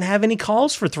 I didn't have any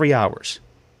calls for 3 hours.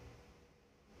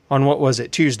 On what was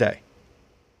it, Tuesday?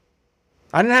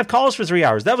 I didn't have calls for 3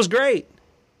 hours. That was great.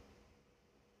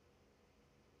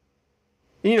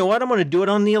 And you know what? I'm going to do it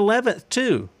on the 11th,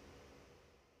 too.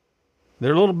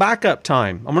 Their little backup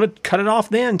time. I'm going to cut it off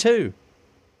then, too.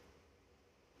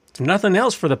 If nothing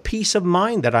else, for the peace of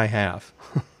mind that I have.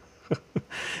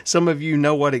 Some of you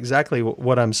know exactly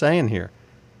what I'm saying here.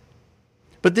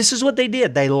 But this is what they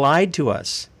did. They lied to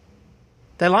us.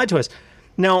 They lied to us.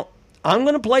 Now, I'm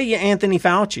going to play you Anthony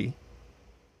Fauci,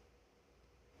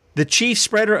 the chief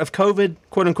spreader of COVID,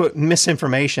 quote-unquote,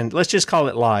 misinformation. Let's just call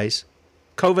it lies.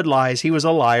 COVID lies. He was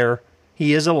a liar.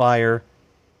 He is a liar.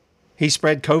 He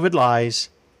spread COVID lies.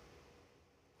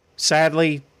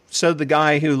 Sadly, so the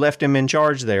guy who left him in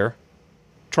charge there,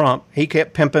 Trump, he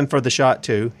kept pimping for the shot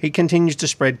too. He continues to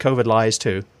spread COVID lies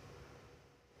too.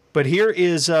 But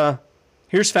here's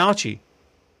Fauci.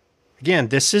 Again,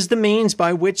 this is the means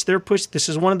by which this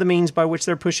is one of the means by which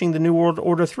they're pushing the New World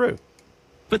Order through.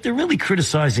 But they're really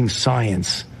criticizing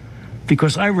science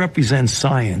because I represent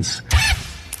science.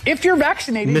 If you're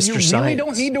vaccinated, Mr. you really Science.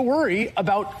 don't need to worry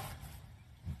about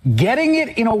getting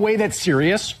it in a way that's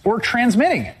serious or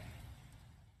transmitting it.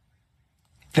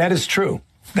 That is true.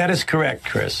 That is correct,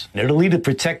 Chris. It'll either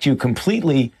protect you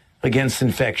completely against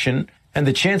infection, and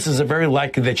the chances are very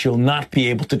likely that you'll not be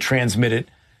able to transmit it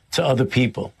to other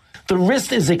people. The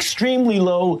risk is extremely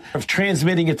low of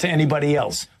transmitting it to anybody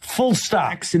else. Full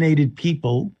stop. Vaccinated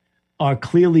people are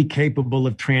clearly capable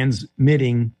of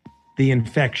transmitting the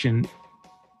infection.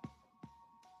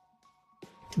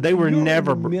 They were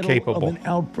never capable of an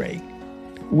outbreak.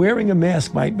 Wearing a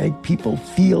mask might make people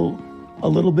feel a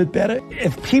little bit better.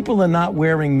 If people are not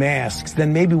wearing masks,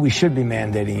 then maybe we should be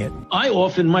mandating it. I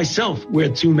often myself wear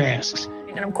 2 masks.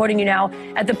 And I'm quoting you now,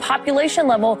 at the population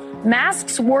level,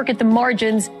 masks work at the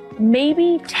margins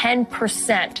maybe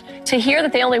 10%. To hear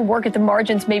that they only work at the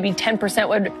margins maybe 10%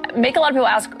 would make a lot of people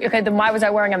ask, okay, then why was I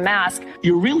wearing a mask?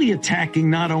 You're really attacking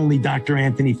not only Dr.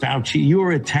 Anthony Fauci,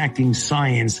 you're attacking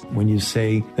science when you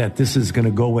say that this is going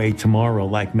to go away tomorrow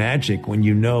like magic, when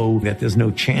you know that there's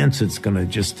no chance it's going to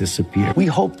just disappear. We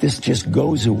hope this just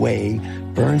goes away,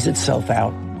 burns itself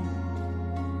out.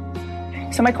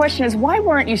 So my question is, why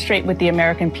weren't you straight with the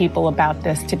American people about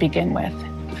this to begin with?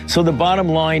 So the bottom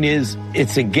line is,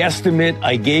 it's a guesstimate.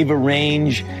 I gave a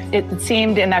range. It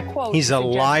seemed in that quote, he's a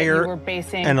liar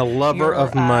and a lover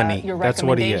of money. Your That's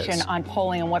what he is. recommendation on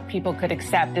polling and what people could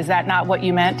accept. Is that not what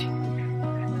you meant?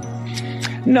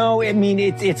 No, I mean,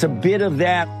 it's a bit of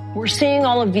that. We're seeing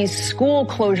all of these school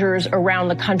closures around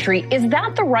the country. Is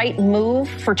that the right move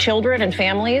for children and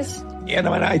families? Yeah,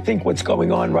 no, and I think what's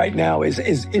going on right now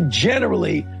is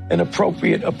generally an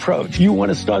appropriate approach. You want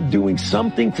to start doing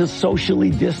something to socially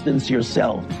distance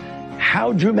yourself.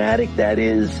 How dramatic that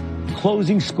is,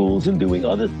 closing schools and doing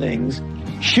other things,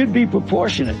 should be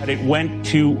proportionate. It went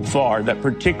too far, that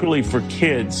particularly for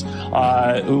kids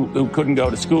who couldn't go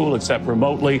to school except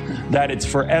remotely, that it's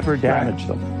forever damaged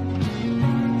them.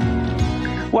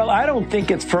 Well, I don't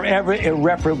think it's forever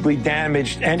irreparably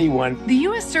damaged anyone. The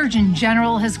U.S. Surgeon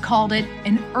General has called it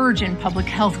an urgent public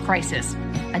health crisis,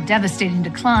 a devastating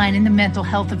decline in the mental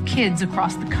health of kids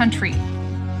across the country.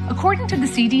 According to the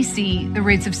CDC, the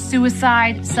rates of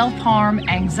suicide, self-harm,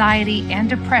 anxiety, and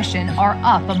depression are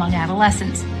up among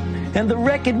adolescents. And the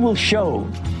record will show,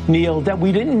 Neil, that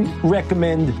we didn't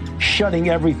recommend shutting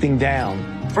everything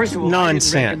down. First of all,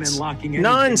 Nonsense. I didn't recommend locking anything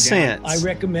Nonsense. down. I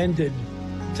recommended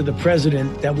to the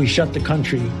president that we shut the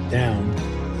country down.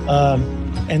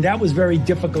 And that was a very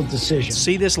difficult decision.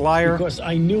 See this liar? Because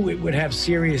I knew it would have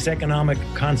serious economic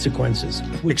consequences.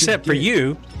 Except for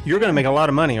you, you're going to make a lot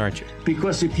of money, aren't you?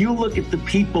 Because if you look at the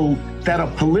people that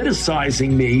are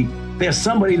politicizing me, there's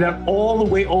somebody that all the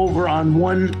way over on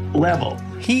one level.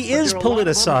 He is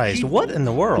politicized. What in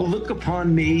the world? Who look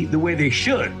upon me the way they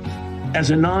should. As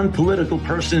a non-political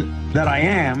person that I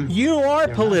am. You are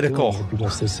political.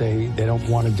 Because they say they don't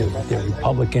want to do it. They're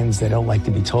Republicans. They don't like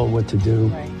to be told what to do.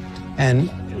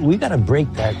 And we got to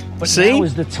break that. But now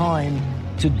is the time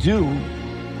to do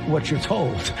what you're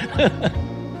told.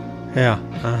 Yeah.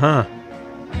 Uh-huh.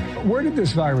 Where did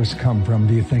this virus come from,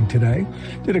 do you think, today?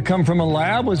 Did it come from a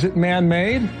lab? Was it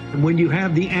man-made? When you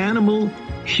have the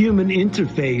animal-human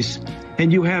interface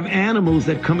And you have animals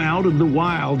that come out of the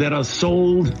wild that are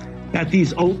sold at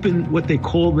these open, what they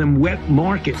call them, wet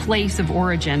markets. Place of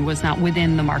origin was not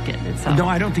within the market itself. No,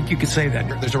 I don't think you could say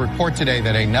that. There's a report today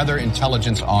that another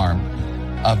intelligence arm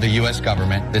of the U.S.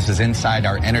 government, this is inside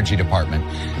our energy department,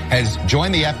 has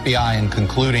joined the FBI in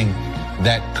concluding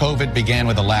that COVID began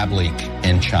with a lab leak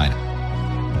in China.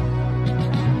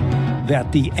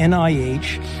 That the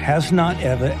NIH has not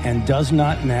ever and does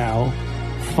not now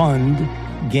fund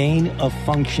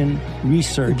gain-of-function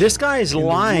research. This guy is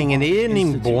lying, and he isn't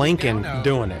even blinking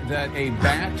doing it. That a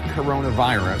bat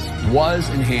coronavirus was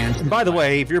enhanced. By the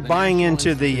way, if you're buying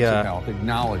into the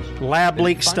lab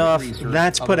leak stuff,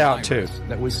 that's put out too.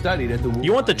 That was studied at the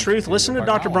you want the truth? Listen to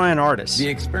Dr. Brian Ardis. The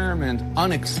experiment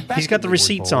unexpectedly, he's got the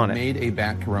receipts on it, made a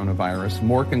bat coronavirus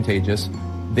more contagious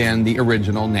than the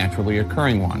original naturally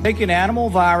occurring one. Take an animal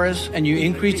virus and you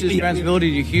increase its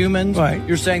transmissibility to humans. Right.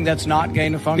 You're saying that's not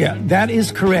gain of function? Yeah, that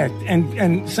is correct.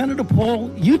 And Senator Paul,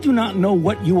 you do not know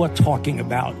what you are talking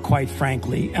about, quite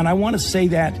frankly. And I want to say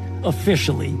that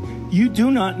officially. You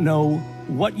do not know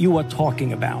what you are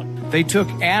talking about. They took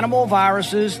animal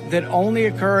viruses that only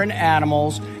occur in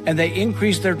animals and they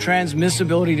increased their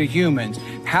transmissibility to humans.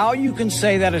 How you can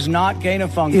say that is not gain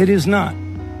of function? It is not.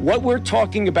 What we're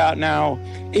talking about now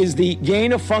is the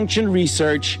gain-of-function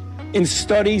research in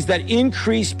studies that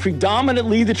increase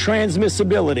predominantly the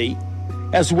transmissibility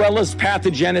as well as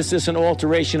pathogenesis and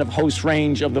alteration of host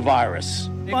range of the virus.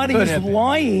 Nobody's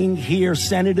lying here,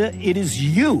 Senator. It is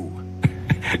you.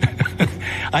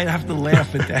 I have to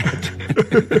laugh at that.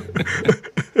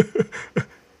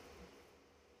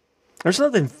 There's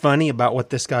nothing funny about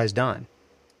what this guy's done.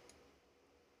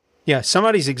 Yeah,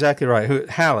 somebody's exactly right.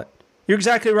 Hallett. You're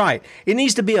exactly right. It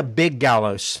needs to be a big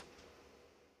gallows.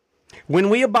 When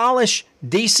we abolish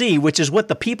D.C., which is what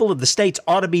the people of the states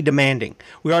ought to be demanding,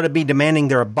 we ought to be demanding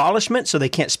their abolishment so they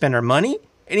can't spend our money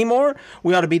anymore.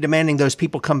 We ought to be demanding those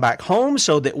people come back home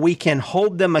so that we can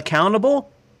hold them accountable.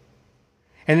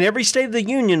 And in every state of the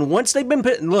union, once they've been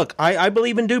put, look, I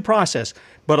believe in due process,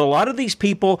 but a lot of these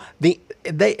people,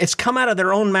 it's come out of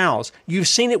their own mouths. You've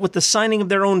seen it with the signing of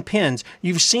their own pens.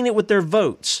 You've seen it with their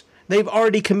votes. They've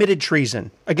already committed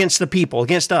treason against the people,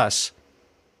 against us.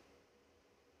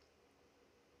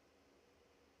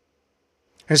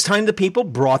 It's time the people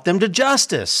brought them to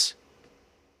justice.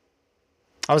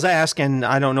 I was asked, and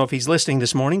I don't know if he's listening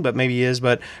this morning, but maybe he is,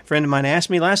 but a friend of mine asked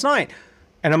me last night,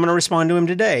 and I'm going to respond to him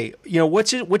today. You know,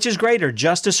 which is greater,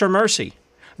 justice or mercy?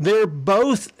 They're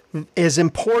both as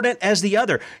important as the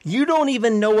other. You don't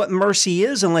even know what mercy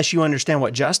is unless you understand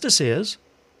what justice is.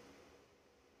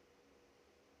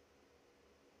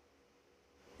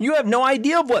 You have no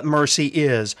idea of what mercy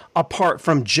is apart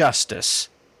from justice.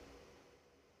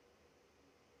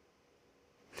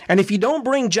 And if you don't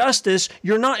bring justice,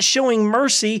 you're not showing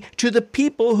mercy to the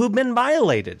people who've been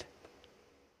violated.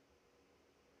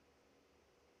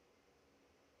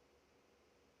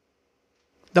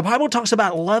 The Bible talks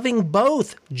about loving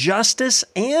both justice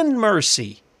and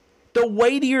mercy. The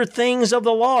weightier things of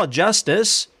the law,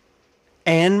 justice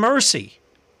and mercy.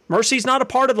 Mercy's not a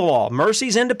part of the law.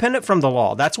 Mercy's independent from the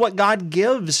law. That's what God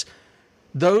gives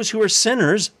those who are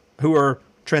sinners, who are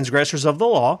transgressors of the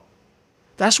law.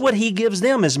 That's what he gives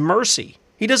them is mercy.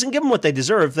 He doesn't give them what they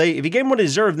deserve. If he gave them what they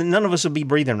deserve, then none of us would be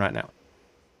breathing right now.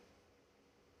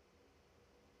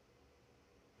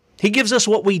 He gives us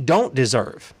what we don't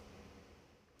deserve.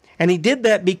 And he did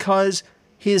that because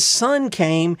his son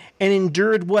came and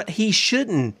endured what he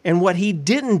shouldn't and what he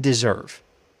didn't deserve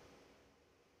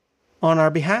on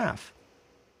our behalf.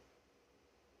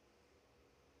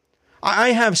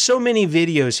 I have so many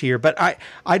videos here, but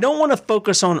I don't want to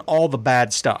focus on all the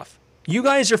bad stuff. You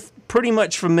guys are pretty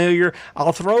much familiar.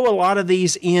 I'll throw a lot of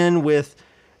these in with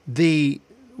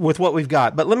what we've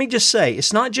got. But let me just say,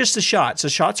 it's not just the shots. The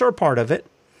shots are a part of it.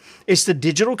 It's the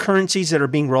digital currencies that are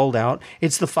being rolled out.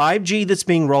 It's the 5G that's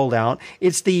being rolled out.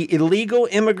 It's the illegal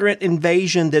immigrant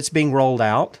invasion that's being rolled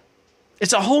out.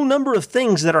 It's a whole number of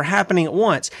things that are happening at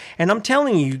once. And I'm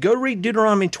telling you, go read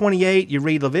Deuteronomy 28, you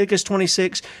read Leviticus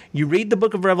 26, you read the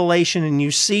book of Revelation, and you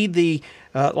see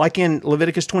like in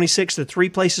Leviticus 26, the 3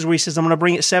 places where he says, I'm going to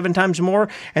bring it 7 times more.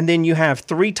 And then you have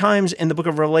 3 times in the book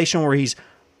of Revelation where he's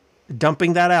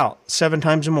dumping that out 7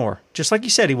 times more. Just like he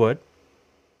said he would.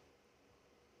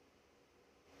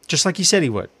 Just like he said he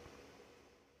would.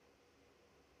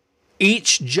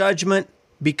 Each judgment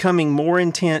becoming more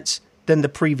intense than the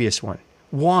previous one.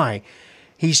 Why?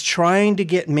 He's trying to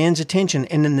get men's attention.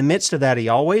 And in the midst of that, he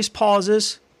always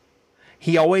pauses.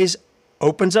 He always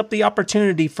opens up the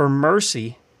opportunity for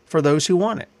mercy for those who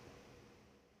want it.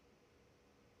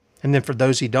 And then for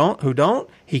those who don't,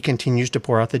 he continues to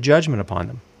pour out the judgment upon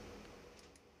them.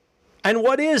 And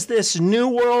what is this new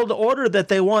world order that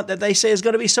they want, that they say is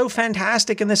going to be so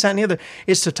fantastic and this, that, and the other?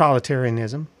 It's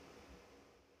totalitarianism.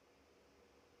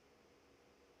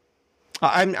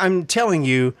 I'm telling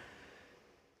you,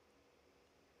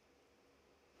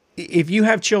 if you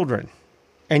have children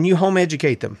and you home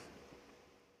educate them,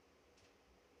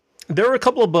 there are a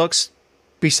couple of books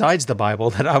besides the Bible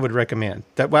that I would recommend.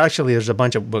 Actually, there's a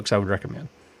bunch of books I would recommend.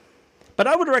 But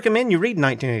I would recommend you read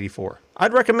 1984.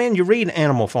 I'd recommend you read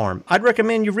Animal Farm. I'd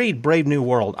recommend you read Brave New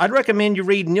World. I'd recommend you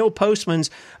read Neil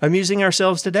Postman's Amusing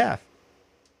Ourselves to Death.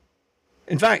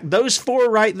 In fact, those 4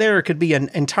 right there could be an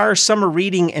entire summer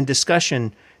reading and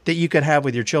discussion that you could have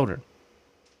with your children.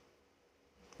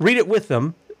 Read it with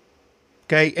them,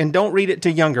 okay? And don't read it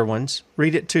to younger ones.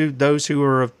 Read it to those who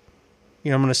are, I'm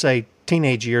going to say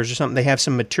teenage years or something. They have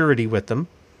some maturity with them.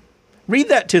 Read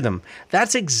that to them.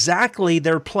 That's exactly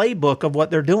their playbook of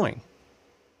what they're doing.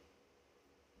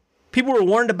 People were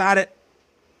warned about it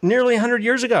nearly 100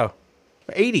 years ago,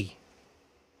 80,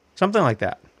 something like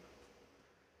that.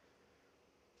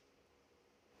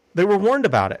 They were warned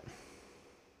about it.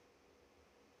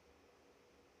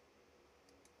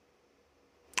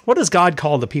 What does God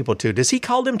call the people to? Does he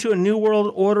call them to a new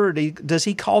world order, or does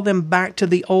he call them back to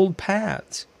the old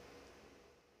paths?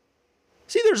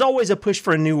 See, there's always a push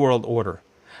for a new world order.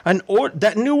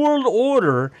 That new world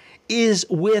order is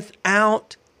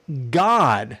without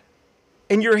God.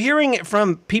 And you're hearing it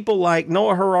from people like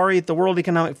Noah Harari at the World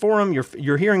Economic Forum.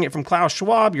 You're hearing it from Klaus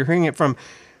Schwab. You're hearing it from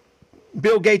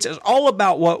Bill Gates. It's all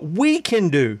about what we can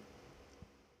do.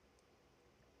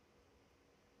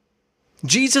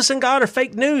 Jesus and God are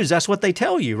fake news. That's what they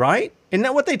tell you, right? Isn't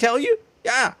that what they tell you?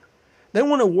 Yeah. They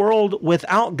want a world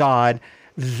without God.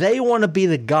 They want to be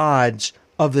the gods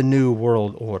of the new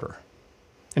world order.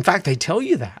 In fact, they tell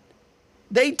you that.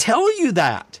 They tell you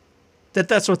that's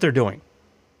what they're doing.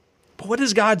 But what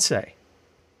does God say?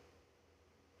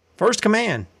 First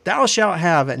command, thou shalt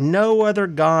have no other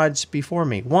gods before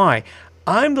me. Why?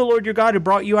 I'm the Lord your God who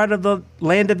brought you out of the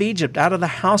land of Egypt, out of the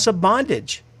house of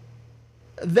bondage.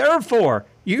 Therefore,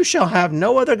 you shall have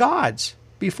no other gods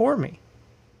before me.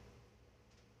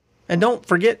 And don't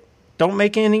forget, don't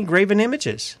make any graven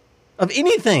images of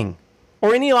anything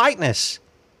or any likeness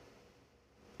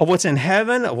of what's in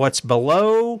heaven, of what's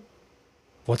below,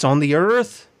 what's on the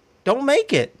earth. Don't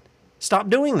make it. Stop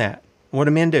doing that. What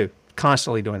do men do?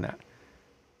 Constantly doing that.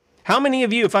 How many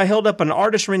of you, if I held up an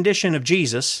artist rendition of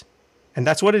Jesus, and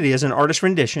that's what it is, an artist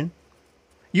rendition,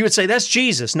 you would say, that's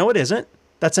Jesus. No, it isn't.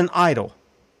 That's an idol.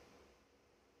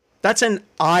 That's an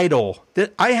idol.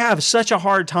 I have such a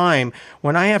hard time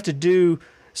when I have to do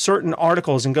certain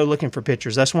articles and go looking for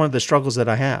pictures. That's one of the struggles that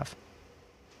I have,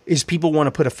 is people want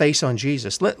to put a face on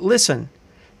Jesus. Listen,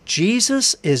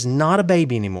 Jesus is not a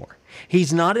baby anymore.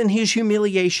 He's not in his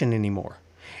humiliation anymore.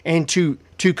 And to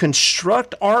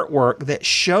construct artwork that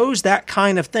shows that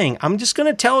kind of thing, I'm just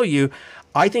going to tell you,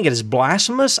 I think it is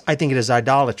blasphemous. I think it is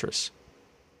idolatrous.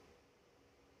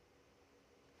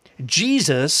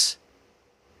 Jesus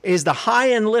is the high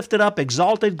and lifted up,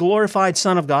 exalted, glorified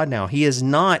Son of God now. He is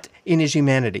not in his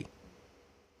humanity,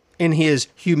 in his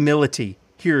humility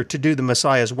here to do the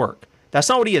Messiah's work. That's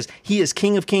not what he is. He is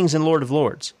King of Kings and Lord of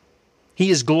Lords.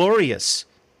 He is glorious.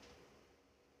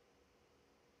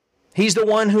 He's the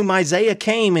one whom Isaiah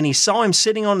came and he saw him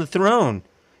sitting on the throne,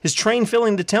 his train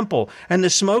filling the temple, and the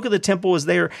smoke of the temple was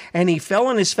there, and he fell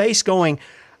on his face going,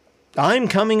 I'm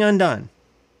coming undone.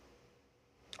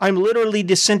 I'm literally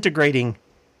disintegrating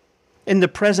in the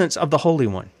presence of the Holy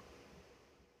One.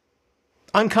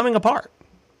 I'm coming apart.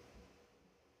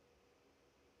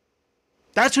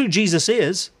 That's who Jesus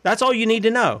is. That's all you need to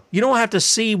know. You don't have to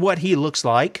see what he looks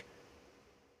like.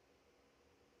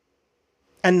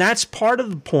 And that's part of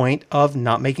the point of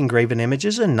not making graven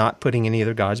images and not putting any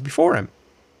other gods before him.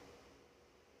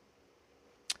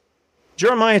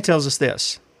 Jeremiah tells us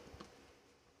this,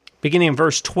 beginning in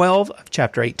verse 12 of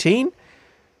chapter 18.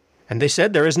 And they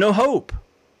said, there is no hope,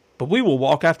 but we will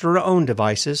walk after our own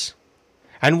devices.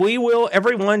 And we will,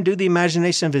 everyone, do the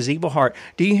imagination of his evil heart.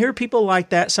 Do you hear people like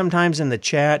that sometimes in the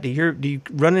chat? Do you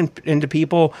run into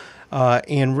people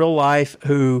in real life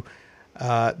who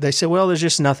they say, well, there's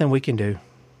just nothing we can do.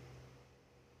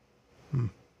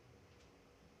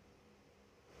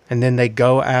 And then they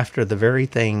go after the very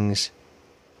things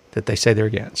that they say they're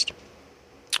against.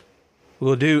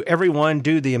 Will do, everyone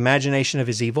do the imagination of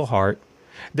his evil heart.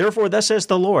 Therefore, thus says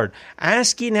the Lord,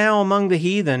 ask ye now among the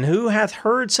heathen, who hath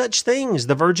heard such things?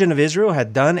 The virgin of Israel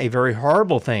hath done a very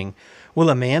horrible thing. Will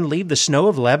a man leave the snow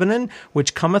of Lebanon,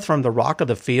 which cometh from the rock of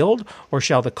the field? Or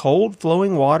shall the cold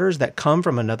flowing waters that come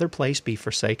from another place be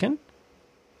forsaken?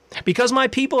 Because my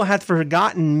people hath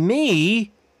forgotten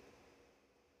me,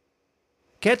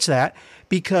 Catch that.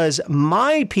 Because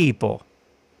my people,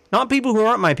 not people who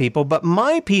aren't my people, but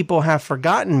my people have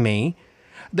forgotten me.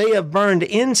 They have burned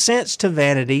incense to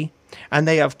vanity, and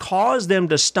they have caused them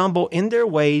to stumble in their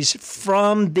ways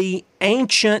from the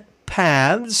ancient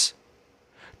paths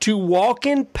to walk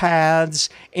in paths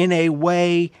in a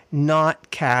way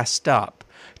not cast up,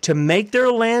 to make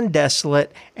their land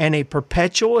desolate and a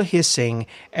perpetual hissing.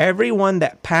 Everyone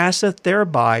that passeth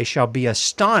thereby shall be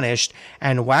astonished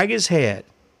and wag his head.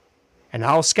 And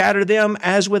I'll scatter them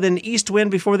as with an east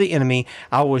wind before the enemy.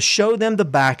 I will show them the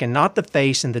back and not the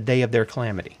face in the day of their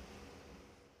calamity.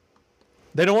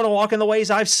 They don't want to walk in the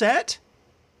ways I've set,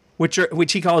 which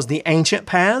he calls the ancient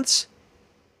paths.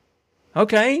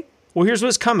 Okay, well, here's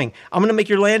what's coming. I'm going to make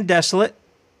your land desolate,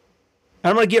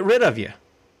 and I'm going to get rid of you.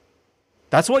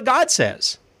 That's what God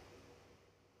says.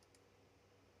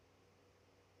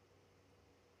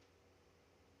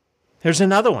 Here's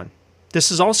another one. This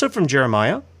is also from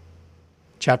Jeremiah.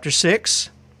 Chapter 6,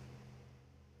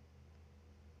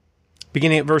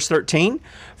 beginning at verse 13.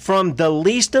 From the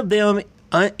least of them,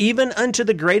 even unto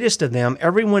the greatest of them,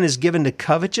 everyone is given to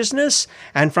covetousness,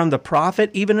 and from the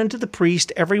prophet, even unto the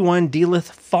priest, everyone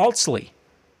dealeth falsely.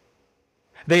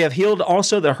 They have healed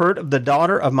also the hurt of the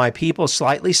daughter of my people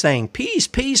slightly, saying, peace,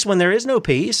 peace, when there is no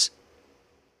peace.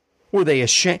 Were they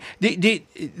ashamed?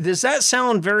 Does that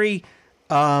sound very...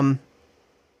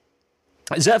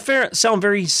 Does that sound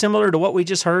very similar to what we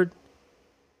just heard?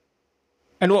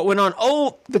 And what went on?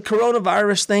 Oh, the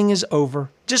coronavirus thing is over.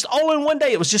 Just all in one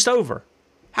day, it was just over.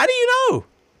 How do you know?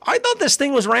 I thought this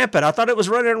thing was rampant. I thought it was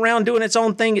running around doing its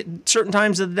own thing at certain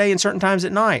times of the day and certain times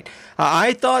at night.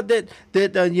 I thought that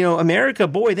America,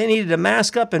 boy, they needed to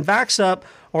mask up and vax up,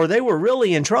 or they were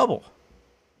really in trouble.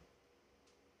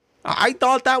 I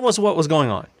thought that was what was going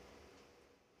on.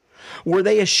 Were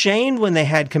they ashamed when they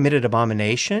had committed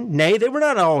abomination? Nay, they were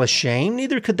not all ashamed,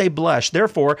 neither could they blush.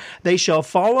 Therefore, they shall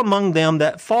fall among them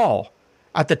that fall.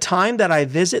 At the time that I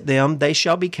visit them, they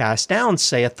shall be cast down,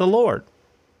 saith the Lord.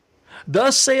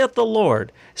 Thus saith the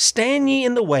Lord, stand ye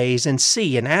in the ways and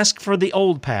see, and ask for the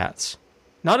old paths.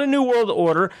 Not a new world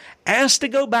order. Ask to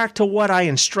go back to what I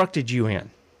instructed you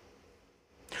in.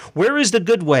 Where is the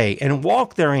good way? And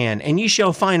walk therein, and ye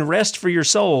shall find rest for your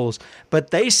souls.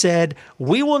 But they said,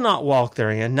 we will not walk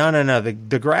therein. No.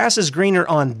 The grass is greener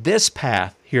on this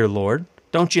path here, Lord.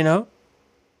 Don't you know?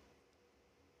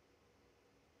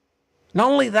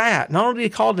 Not only that, not only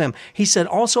did he call them, he said,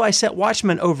 also I set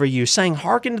watchmen over you, saying,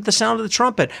 hearken to the sound of the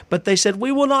trumpet. But they said,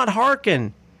 we will not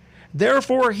hearken.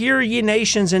 Therefore hear ye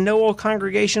nations, and know, O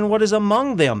congregation, what is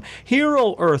among them. Hear,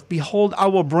 O earth, behold, I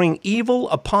will bring evil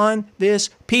upon this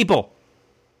people,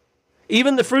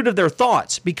 even the fruit of their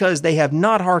thoughts, because they have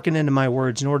not hearkened unto my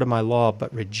words, nor to my law,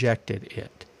 but rejected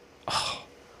it. Oh.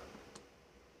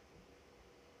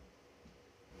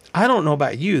 I don't know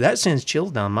about you, that sends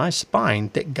chills down my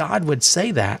spine that God would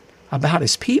say that about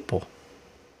his people.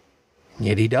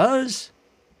 Yet he does.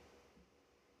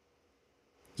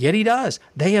 Yet he does.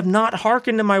 They have not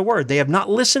hearkened to my word. They have not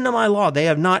listened to my law. They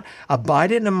have not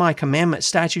abided in my commandments,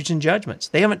 statutes, and judgments.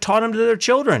 They haven't taught them to their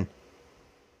children.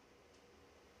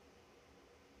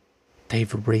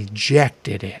 They've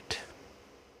rejected it.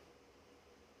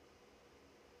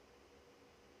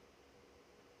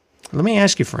 Let me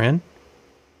ask you, friend.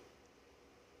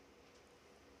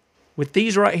 With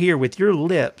these right here, with your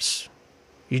lips,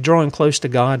 you're drawing close to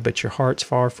God, but your heart's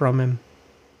far from him.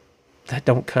 That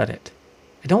don't cut it.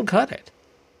 It don't cut it.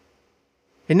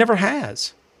 It never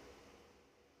has.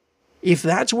 If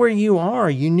that's where you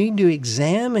are, you need to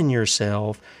examine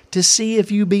yourself to see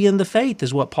if you be in the faith,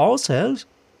 is what Paul says.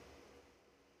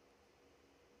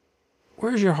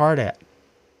 Where's your heart at?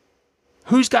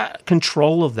 Who's got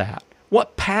control of that?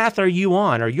 What path are you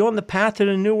on? Are you on the path to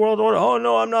the New World Order? Oh,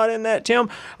 no, I'm not in that, Tim.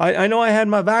 I know I had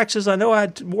my vaxxers. I know I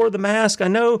wore the mask. I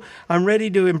know I'm ready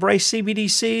to embrace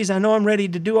CBDCs. I know I'm ready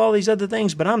to do all these other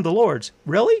things, but I'm the Lord's.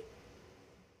 Really?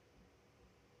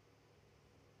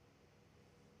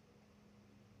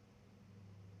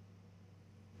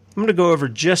 I'm going to go over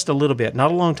just a little bit,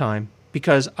 not a long time,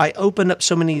 because I opened up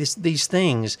so many of these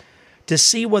things to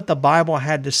see what the Bible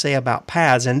had to say about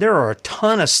paths. And there are a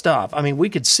ton of stuff. I mean, we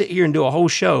could sit here and do a whole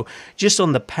show just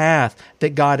on the path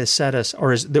that God has set us,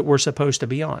 or that we're supposed to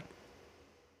be on.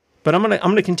 But I'm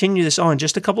going to continue this on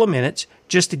just a couple of minutes,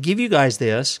 just to give you guys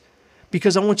this,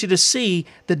 because I want you to see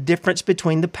the difference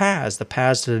between the paths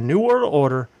to the New World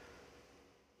Order,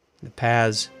 the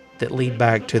paths that lead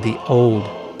back to the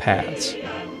old paths.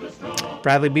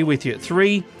 Bradley be with you at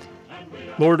 3.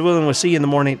 Lord willing, we'll see you in the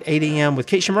morning at 8 a.m. with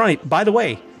Kate Shemarani. By the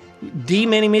way, D.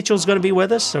 Manny Mitchell is going to be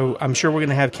with us, so I'm sure we're going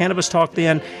to have Cannabis Talk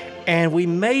then. And we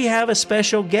may have a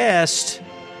special guest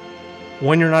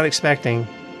when you're not expecting.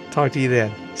 Talk to you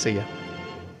then. See ya.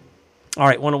 All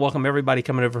right, want to welcome everybody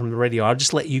coming over from the radio. I'll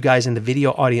just let you guys in the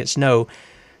video audience know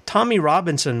Tommy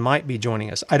Robinson might be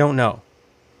joining us. I don't know.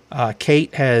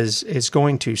 Kate is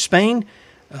going to Spain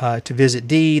to visit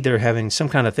Dee. They're having some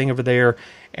kind of thing over there,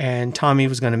 and Tommy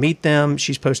was going to meet them.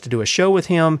 She's supposed to do a show with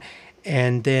him,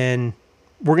 and then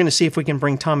we're going to see if we can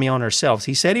bring Tommy on ourselves.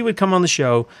 He said he would come on the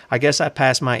show. I guess I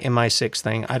passed my MI6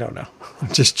 thing. I don't know.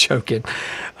 I'm just joking.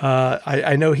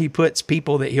 I know he puts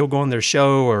people that he'll go on their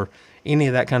show or any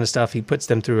of that kind of stuff. He puts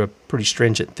them through a pretty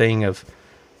stringent thing of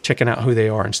checking out who they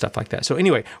are and stuff like that. So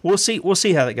anyway, we'll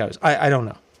see how that goes. I don't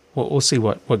know. We'll see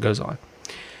what goes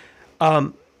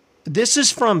on. This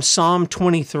is from Psalm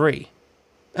 23.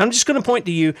 I'm just going to point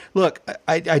to you. Look,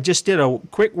 I just did a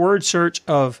quick word search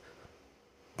of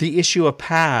the issue of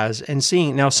paths and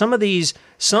seeing. Now, some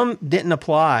didn't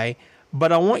apply,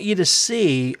 but I want you to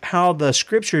see how the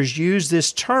scriptures use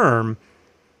this term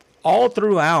all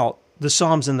throughout the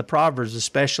Psalms and the Proverbs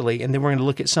especially, and then we're going to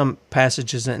look at some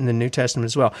passages in the New Testament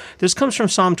as well. This comes from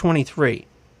Psalm 23.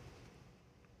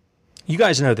 You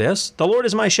guys know this. The Lord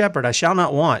is my shepherd, I shall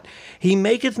not want. He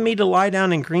maketh me to lie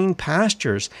down in green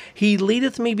pastures. He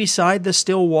leadeth me beside the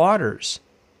still waters.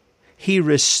 He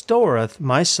restoreth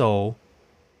my soul.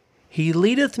 He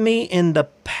leadeth me in the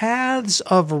paths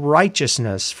of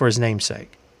righteousness for his name's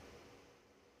sake.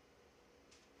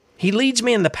 He leads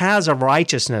me in the paths of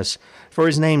righteousness for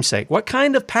his name's sake. What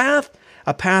kind of path?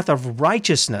 A path of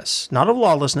righteousness, not of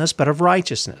lawlessness, but of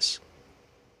righteousness.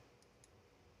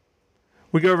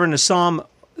 We go over into Psalm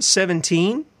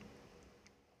 17.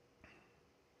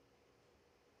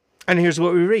 And here's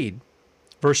what we read.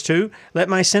 Verse 2, let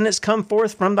my sentence come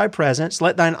forth from thy presence.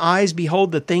 Let thine eyes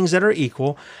behold the things that are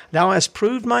equal. Thou hast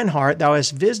proved mine heart. Thou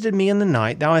hast visited me in the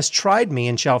night. Thou hast tried me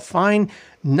and shall find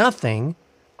nothing.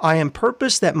 I am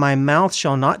purposed that my mouth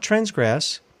shall not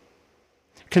transgress.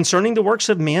 Concerning the works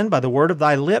of men, by the word of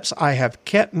thy lips, I have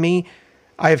kept me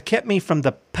from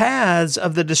the paths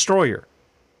of the destroyer.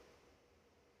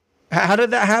 How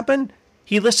did that happen?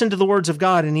 He listened to the words of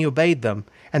God and he obeyed them,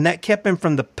 and that kept him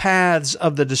from the paths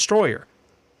of the destroyer.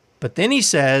 But then he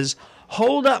says,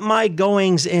 hold up my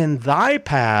goings in thy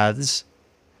paths,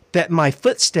 that my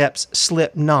footsteps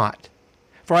slip not.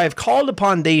 For I have called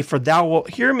upon thee, for thou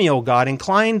wilt hear me, O God.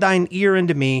 Incline thine ear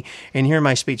unto me, and hear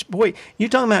my speech. Boy, you're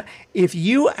talking about if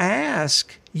you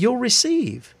ask, you'll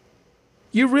receive.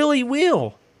 You really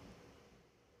will.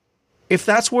 If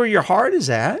that's where your heart is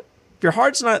at, if your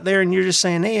heart's not there and you're just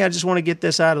saying, hey, I just want to get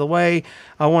this out of the way,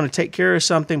 I want to take care of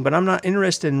something, but I'm not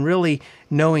interested in really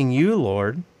knowing you,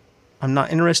 Lord, I'm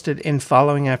not interested in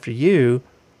following after you,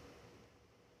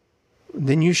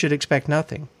 then you should expect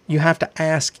nothing. You have to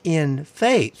ask in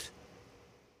faith.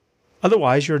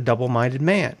 Otherwise, you're a double-minded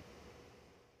man.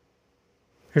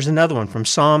 Here's another one from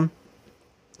from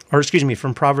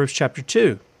Proverbs chapter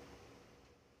 2.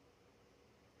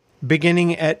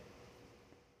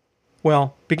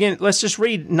 Let's just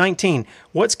read 19.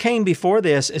 What's came before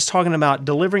this is talking about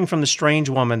delivering from the strange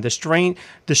woman, the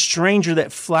stranger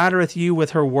that flattereth you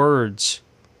with her words.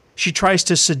 She tries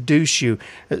to seduce you.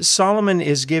 Solomon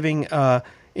is giving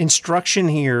instruction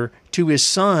here to his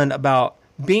son about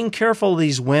being careful of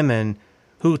these women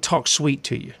who talk sweet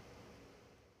to you.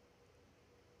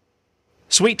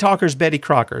 Sweet talker's Betty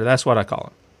Crocker. That's what I call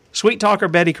him. Sweet talker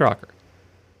Betty Crocker.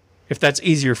 If that's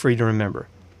easier for you to remember.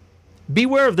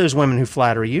 Beware of those women who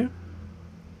flatter you.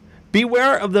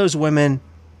 Beware of those women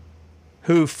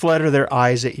who flutter their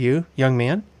eyes at you, young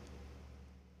men.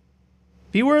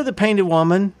 Beware of the painted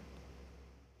woman.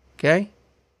 Okay?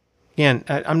 Again,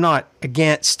 I'm not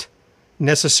against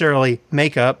necessarily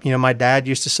makeup. You know, my dad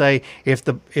used to say, if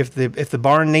the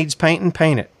barn needs painting,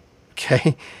 paint it.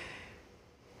 Okay?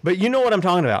 But you know what I'm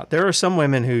talking about. There are some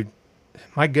women who,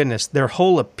 my goodness, their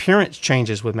whole appearance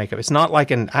changes with makeup. It's not like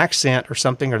an accent or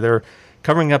something, or they're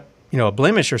covering up, a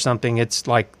blemish or something. It's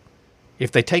like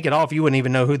if they take it off, you wouldn't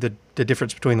even know who the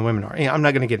difference between the women are. I'm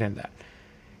not going to get into that.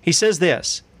 He says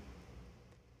this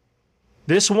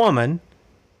woman,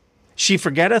 she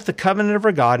forgetteth the covenant of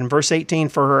her God, in verse 18,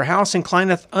 for her house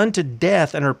inclineth unto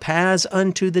death, and her paths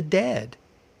unto the dead.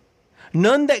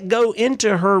 None that go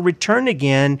into her return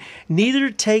again,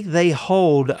 neither take they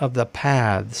hold of the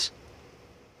paths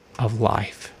of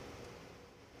life.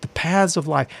 The paths of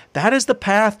life. That is the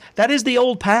path. That is the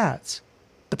old paths.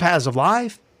 The paths of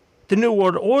life. The New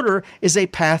World Order is a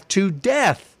path to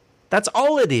death. That's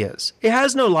all it is. It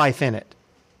has no life in it.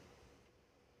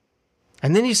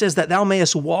 And then he says that thou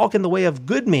mayest walk in the way of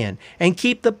good men and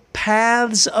keep the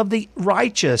paths of the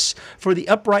righteous. For the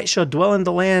upright shall dwell in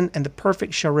the land, and the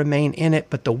perfect shall remain in it.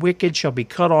 But the wicked shall be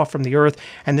cut off from the earth,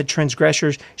 and the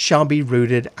transgressors shall be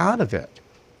rooted out of it.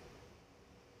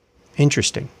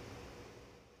 Interesting.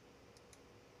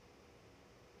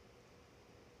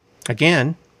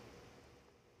 Again,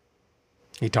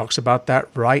 he talks about that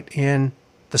right in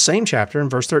the same chapter in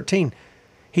verse 13.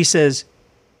 He says,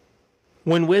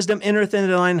 when wisdom entereth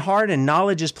into thine heart, and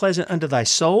knowledge is pleasant unto thy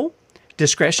soul,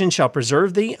 discretion shall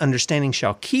preserve thee, understanding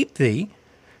shall keep thee,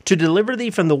 to deliver thee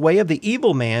from the way of the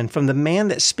evil man, from the man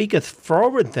that speaketh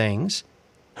forward things,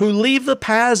 who leave the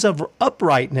paths of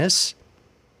uprightness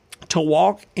to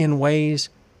walk in ways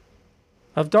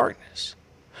of darkness,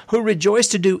 who rejoice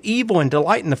to do evil and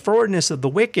delight in the forwardness of the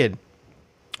wicked,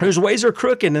 whose ways are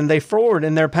crooked, and they forward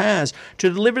in their paths,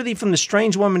 to deliver thee from the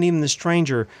strange woman, even the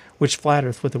stranger, which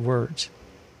flattereth with the words.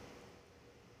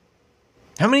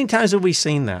 How many times have we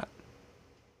seen that?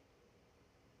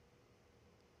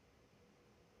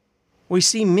 We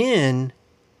see men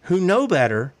who know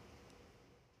better.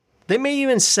 They may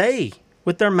even say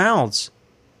with their mouths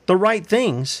the right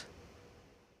things,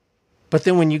 but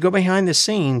then when you go behind the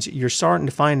scenes, you're starting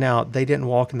to find out they didn't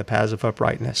walk in the paths of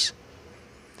uprightness.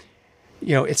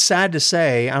 You know, it's sad to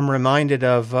say, I'm reminded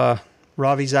of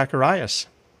Ravi Zacharias.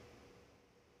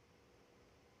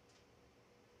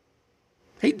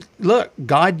 Look,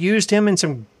 God used him in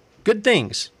some good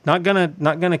things. Not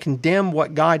gonna condemn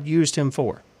what God used him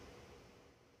for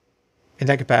in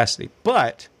that capacity.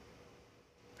 But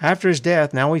after his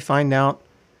death, now we find out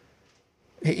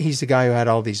he's the guy who had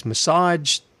all these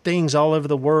massage things all over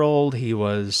the world. He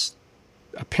was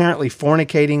apparently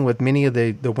fornicating with many of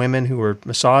the women who were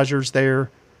massagers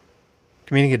there,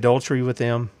 committing adultery with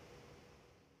them.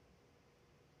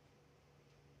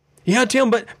 Yeah, Tim,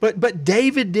 but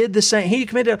David did the same. He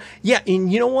committed. Yeah,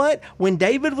 and you know what? When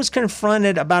David was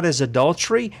confronted about his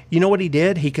adultery, you know what he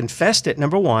did? He confessed it.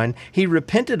 Number one, he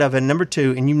repented of it. Number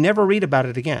two, and you never read about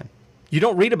it again. You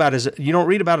don't read about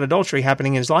adultery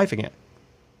happening in his life again.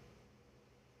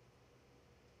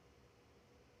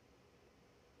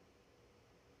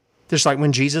 Just like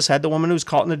when Jesus had the woman who was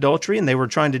caught in adultery and they were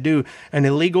trying to do an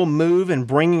illegal move and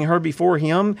bringing her before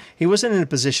him, he wasn't in a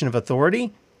position of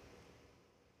authority.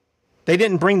 They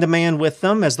didn't bring the man with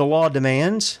them as the law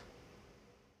demands.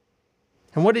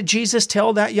 And what did Jesus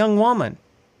tell that young woman?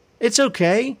 It's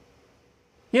okay.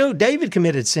 You know, David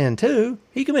committed sin too.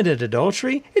 He committed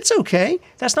adultery. It's okay.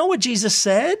 That's not what Jesus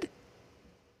said.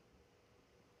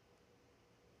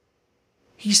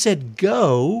 He said,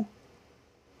 go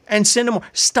and sin no more.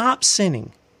 Stop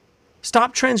sinning.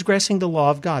 Stop transgressing the law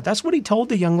of God. That's what he told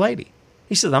the young lady.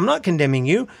 He said, I'm not condemning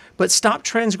you, but stop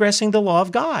transgressing the law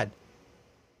of God.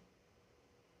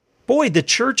 Boy, the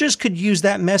churches could use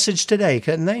that message today,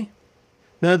 couldn't they?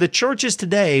 No, the churches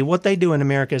today, what they do in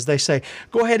America is they say,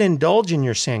 go ahead and indulge in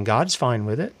your sin. God's fine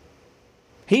with it.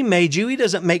 He made you. He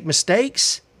doesn't make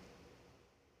mistakes.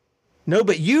 No,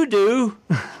 but you do.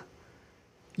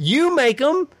 You make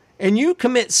them. And you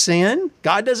commit sin.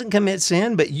 God doesn't commit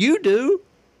sin, but you do.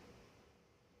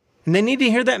 And they need to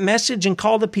hear that message and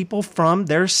call the people from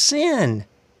their sin.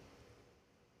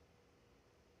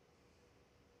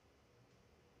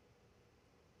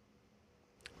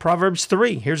 Proverbs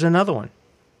 3, here's another one.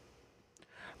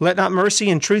 Let not mercy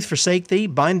and truth forsake thee.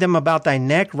 Bind them about thy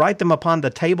neck. Write them upon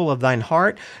the table of thine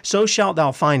heart. So shalt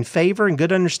thou find favor and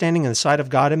good understanding in the sight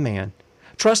of God and man.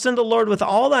 Trust in the Lord with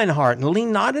all thine heart, and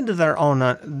lean not into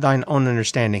thine own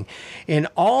understanding. In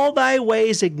all thy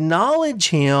ways acknowledge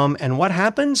him, and what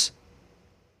happens?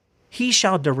 He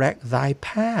shall direct thy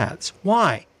paths.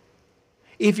 Why?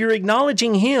 If you're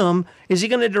acknowledging him, is he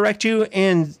going to direct you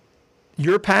in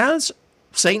your paths?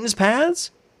 Satan's paths?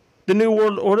 The New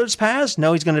World Order's paths?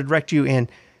 No, he's going to direct you in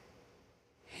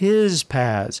his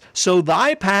paths. So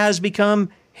thy paths become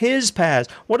his paths.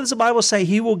 What does the Bible say?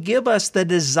 He will give us the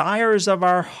desires of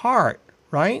our heart,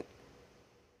 right?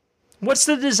 What's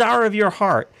the desire of your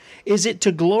heart? Is it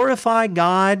to glorify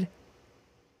God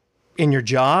in your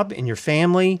job, in your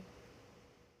family,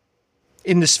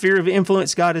 in the sphere of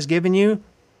influence God has given you?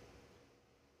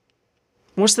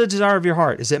 What's the desire of your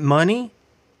heart? Is it money?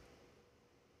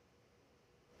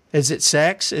 Is it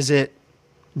sex? Is it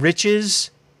riches?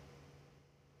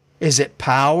 Is it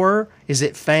power? Is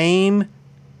it fame?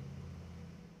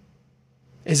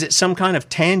 Is it some kind of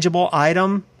tangible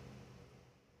item?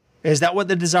 Is that what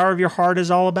the desire of your heart is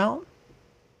all about?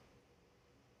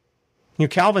 You know,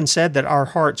 Calvin said that our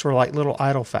hearts were like little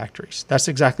idol factories. That's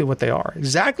exactly what they are.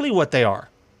 Exactly what they are.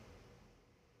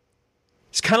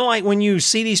 It's kind of like when you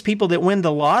see these people that win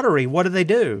the lottery, what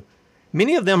do?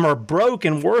 Many of them are broke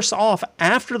and worse off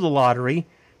after the lottery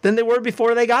than they were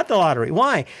before they got the lottery.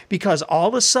 Why? Because all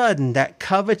of a sudden that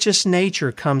covetous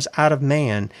nature comes out of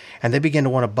man and they begin to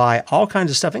want to buy all kinds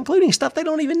of stuff, including stuff they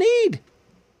don't even need.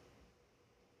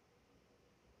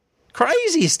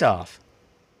 Crazy stuff.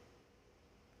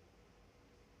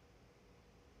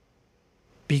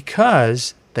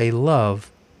 Because they love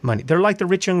money. They're like the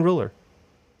rich young ruler.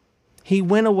 He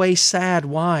went away sad.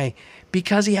 Why?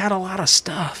 Because he had a lot of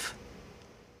stuff.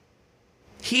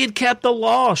 He had kept the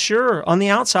law, sure, on the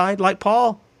outside, like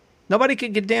Paul. Nobody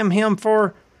could condemn him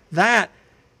for that.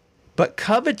 But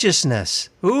covetousness,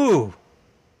 ooh,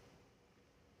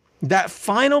 that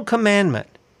final commandment,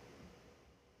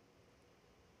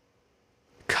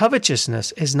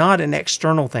 covetousness is not an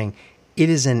external thing. It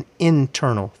is an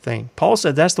internal thing. Paul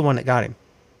said that's the one that got him,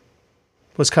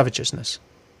 was covetousness.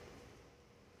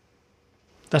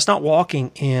 That's not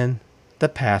walking in the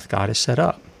path God has set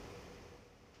up.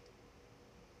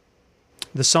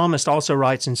 The psalmist also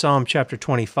writes in Psalm chapter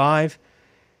 25,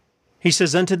 he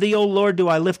says, "Unto thee, O Lord, do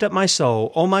I lift up my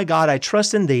soul. O my God, I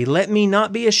trust in thee. Let me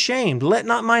not be ashamed. Let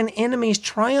not mine enemies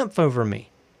triumph over me."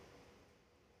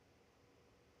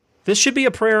 This should be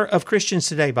a prayer of Christians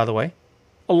today, by the way,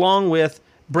 along with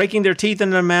breaking their teeth in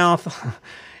their mouth,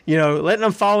 letting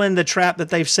them fall in the trap that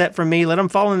they've set for me, let them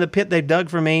fall in the pit they've dug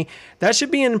for me. That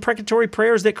should be imprecatory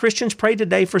prayers that Christians pray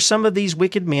today for some of these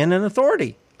wicked men in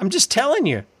authority. I'm just telling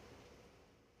you.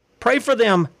 Pray for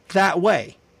them that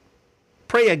way.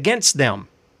 Pray against them.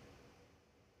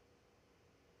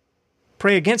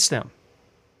 Pray against them.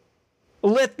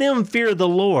 Let them fear the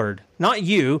Lord, not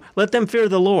you. Let them fear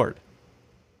the Lord.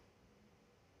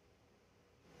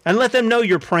 And let them know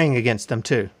you're praying against them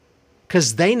too,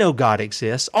 because they know God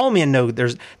exists. All men know there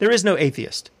is no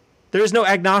atheist. There is no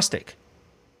agnostic.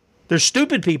 There's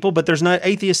stupid people, but there's no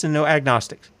atheists and no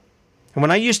agnostics. And when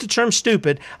I use the term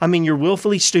stupid, I mean you're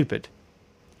willfully stupid.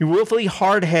 You're willfully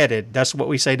hard-headed. That's what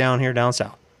we say down here, down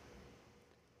south.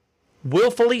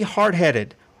 Willfully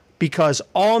hard-headed, because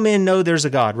all men know there's a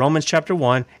God. Romans chapter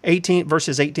 1,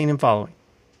 verses 18 and following.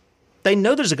 They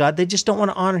know there's a God. They just don't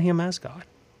want to honor him as God.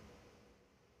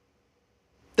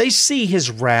 They see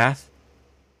his wrath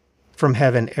from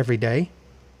heaven every day.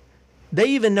 They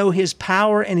even know his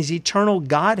power and his eternal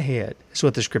Godhead, is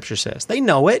what the scripture says. They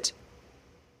know it.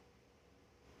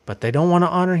 But they don't want to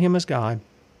honor him as God.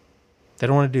 They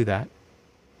don't want to do that.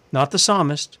 Not the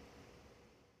psalmist.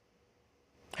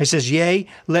 He says, "Yea,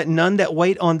 let none that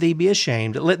wait on thee be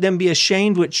ashamed. Let them be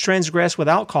ashamed which transgress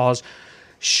without cause.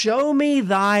 Show me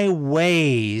thy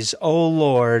ways, O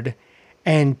Lord,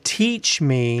 and teach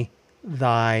me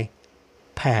thy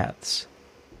paths."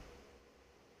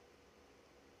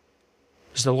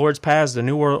 Is the Lord's paths the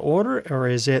New World Order, or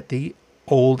is it the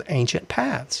old ancient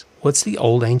paths? What's the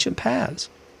old ancient paths?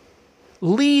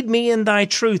 "Lead me in thy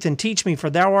truth and teach me, for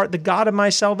thou art the God of my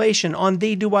salvation. On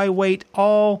thee do I wait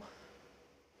all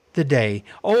the day.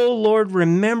 O Lord,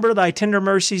 remember thy tender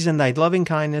mercies and thy loving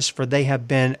kindness, for they have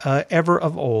been ever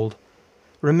of old.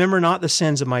 Remember not the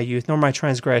sins of my youth, nor my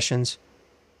transgressions."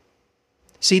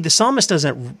 See, the psalmist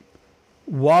doesn't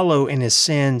wallow in his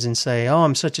sins and say, "Oh,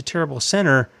 I'm such a terrible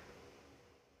sinner.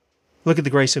 Look at the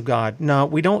grace of God." No,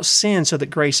 we don't sin so that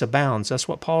grace abounds. That's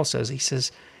what Paul says. He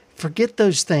says, forget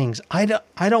those things. I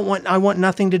want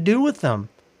nothing to do with them.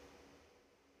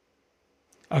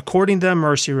 "According to thy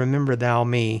mercy, remember thou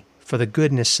me for thy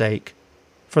goodness sake,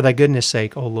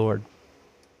 O Lord."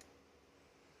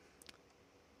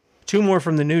 Two more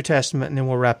from the New Testament, and then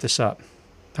we'll wrap this up.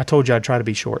 I told you I'd try to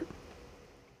be short.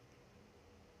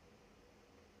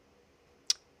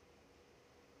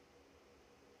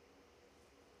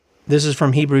 This is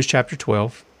from Hebrews chapter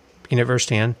 12, beginning at verse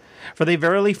 10. "For they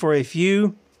verily for a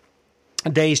few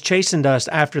days chastened us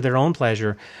after their own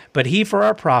pleasure, but he for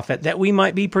our profit, that we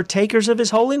might be partakers of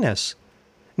his holiness.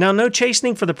 Now no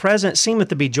chastening for the present seemeth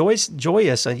to be joyous."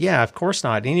 Yeah, of course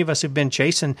not. Any of us who've been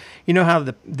chastened, you know how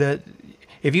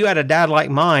if you had a dad like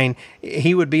mine,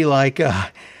 he would be like,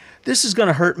 "This is going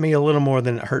to hurt me a little more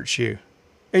than it hurts you."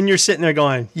 And you're sitting there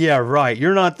going, "Yeah, right.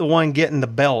 You're not the one getting the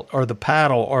belt or the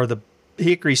paddle or the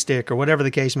hickory stick or whatever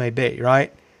the case may be,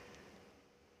 right?"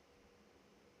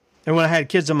 And when I had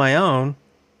kids of my own,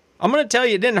 I'm going to tell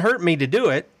you, it didn't hurt me to do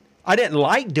it. I didn't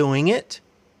like doing it.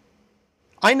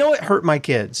 I know it hurt my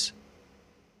kids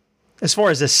as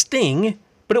far as a sting,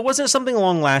 but it wasn't something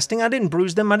long-lasting. I didn't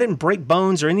bruise them. I didn't break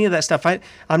bones or any of that stuff.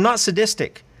 I'm not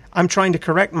sadistic. I'm trying to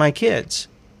correct my kids.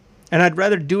 And I'd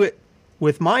rather do it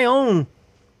with my own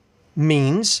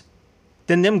means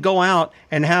than them go out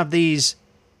and have these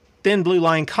thin blue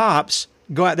line cops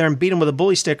go out there and beat them with a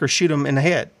bully stick or shoot them in the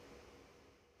head.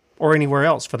 Or anywhere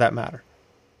else for that matter.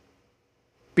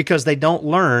 because they don't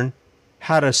learn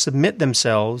how to submit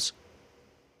themselves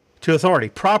to authority,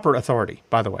 proper authority,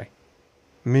 by the way.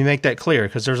 Let me make that clear,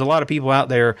 because there's a lot of people out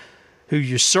there who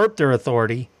usurp their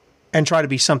authority and try to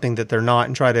be something that they're not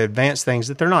and try to advance things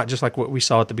that they're not, just like what we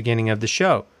saw at the beginning of the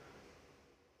show.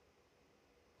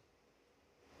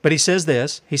 But he says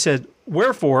this, he said,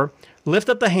 "Wherefore, lift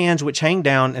up the hands which hang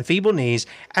down and feeble knees,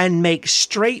 and make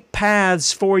straight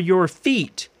paths for your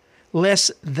feet,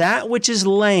 lest that which is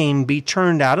lame be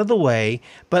turned out of the way,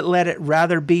 but let it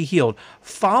rather be healed.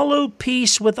 Follow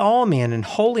peace with all men and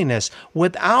holiness,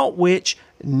 without which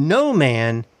no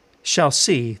man shall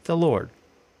see the Lord."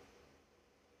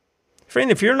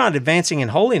 Friend, if you're not advancing in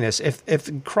holiness,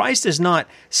 if Christ is not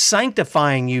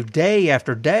sanctifying you day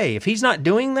after day, if he's not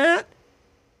doing that,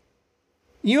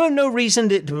 you have no reason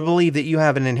to believe that you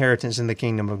have an inheritance in the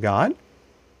kingdom of God.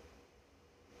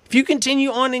 If you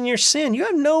continue on in your sin, you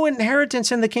have no inheritance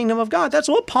in the kingdom of God. That's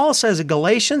what Paul says in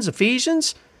Galatians,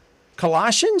 Ephesians,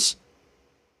 Colossians.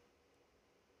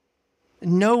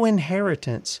 No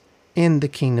inheritance in the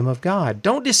kingdom of God.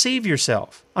 Don't deceive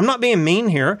yourself. I'm not being mean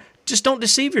here. Just don't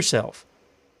deceive yourself.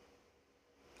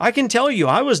 I can tell you,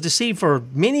 I was deceived for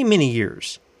many, many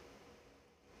years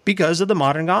because of the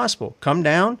modern gospel. Come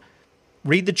down,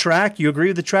 read the tract. You agree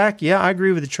with the tract? Yeah, I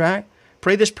agree with the tract.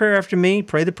 Pray this prayer after me.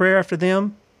 Pray the prayer after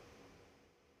them.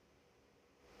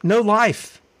 No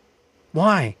life.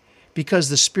 Why? Because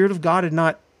the Spirit of God had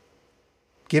not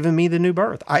given me the new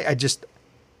birth. I'd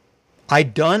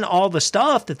done all the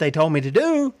stuff that they told me to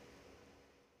do.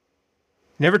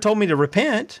 Never told me to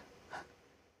repent.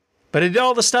 But I did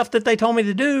all the stuff that they told me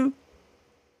to do.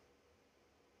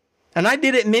 And I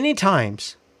did it many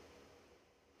times.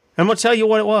 I'm going to tell you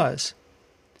what it was.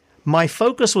 My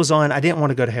focus was on, I didn't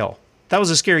want to go to hell. That was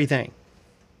a scary thing.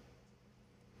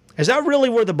 Is that really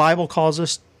where the Bible calls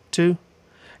us to?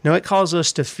 No, it calls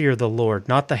us to fear the Lord,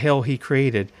 not the hell he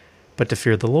created, but to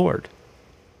fear the Lord.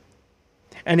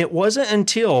 And it wasn't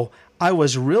until I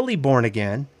was really born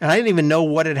again, and I didn't even know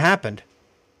what had happened.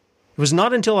 It was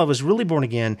not until I was really born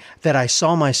again that I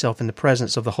saw myself in the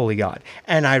presence of the Holy God.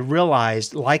 And I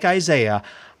realized, like Isaiah,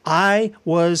 I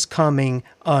was coming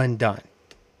undone.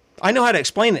 I know how to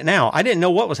explain it now. I didn't know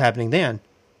what was happening then.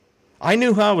 I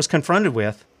knew who I was confronted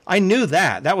with. I knew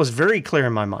that. That was very clear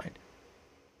in my mind.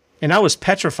 And I was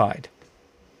petrified.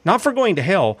 Not for going to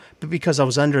hell, but because I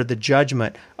was under the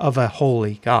judgment of a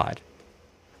holy God.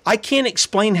 I can't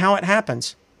explain how it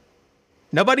happens.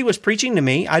 Nobody was preaching to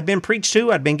me. I'd been preached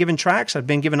to. I'd been given tracts. I'd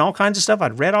been given all kinds of stuff.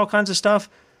 I'd read all kinds of stuff.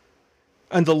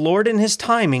 And the Lord in his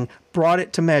timing brought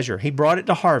it to measure. He brought it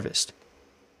to harvest.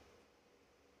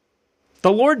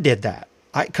 The Lord did that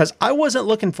because I wasn't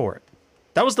looking for it.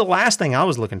 That was the last thing I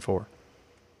was looking for.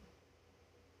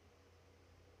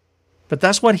 But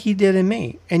that's what he did in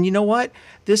me. And you know what?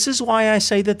 This is why I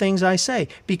say the things I say,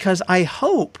 because I'm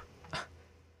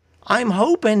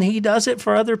hoping he does it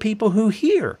for other people who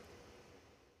hear.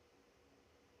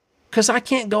 Because I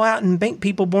can't go out and make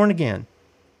people born again.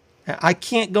 I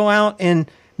can't go out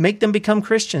and make them become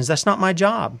Christians. That's not my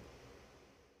job.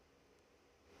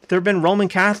 There have been Roman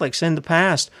Catholics in the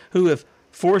past who have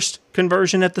forced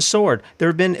conversion at the sword. There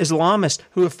have been Islamists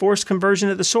who have forced conversion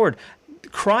at the sword.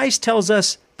 Christ tells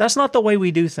us that's not the way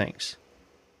we do things.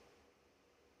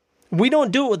 We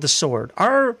don't do it with the sword.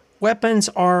 Our weapons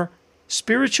are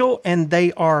spiritual and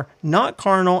they are not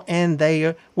carnal,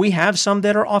 and we have some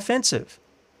that are offensive.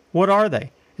 What are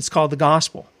they? It's called the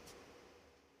gospel.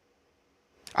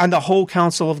 And the whole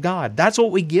counsel of God. That's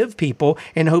what we give people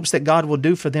in hopes that God will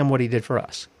do for them what he did for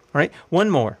us. All right, one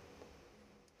more.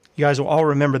 You guys will all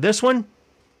remember this one.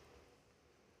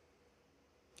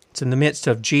 It's in the midst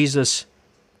of Jesus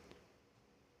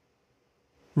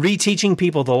reteaching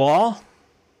people the law,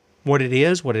 what it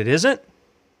is, what it isn't.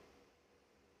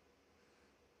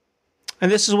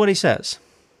 And this is what he says.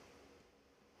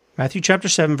 Matthew chapter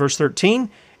 7, verse 13.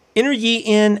 Enter ye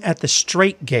in at the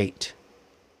strait gate.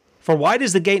 For wide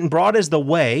is the gate and broad is the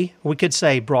way, we could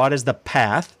say broad is the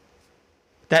path,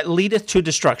 that leadeth to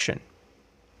destruction.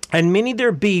 And many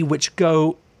there be which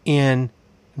go in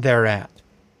thereat.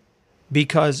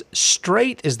 Because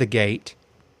strait is the gate,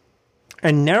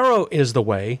 and narrow is the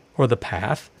way, or the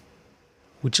path,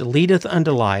 which leadeth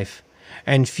unto life,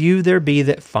 and few there be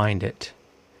that find it.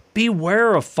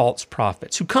 Beware of false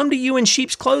prophets, who come to you in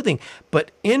sheep's clothing,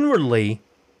 but inwardly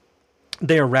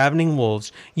they are ravening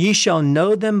wolves. Ye shall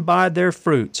know them by their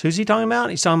fruits. Who's he talking about?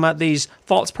 He's talking about these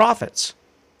false prophets.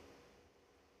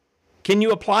 Can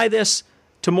you apply this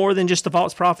to more than just the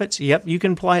false prophets? Yep, you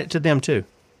can apply it to them too.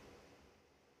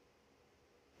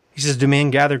 He says, do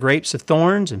men gather grapes of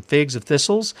thorns and figs of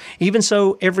thistles? Even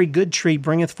so, every good tree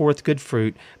bringeth forth good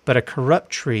fruit, but a corrupt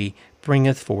tree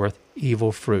bringeth forth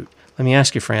evil fruit. Let me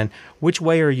ask you, friend, which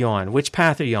way are you on? Which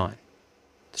path are you on?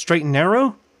 The straight and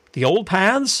narrow? The old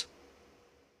paths?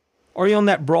 Or are you on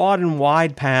that broad and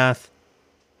wide path,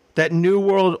 that New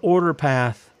World Order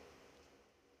path?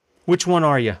 Which one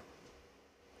are you?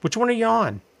 Which one are you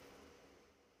on?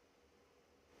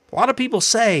 A lot of people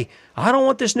say, I don't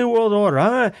want this New World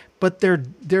Order, but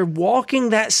they're walking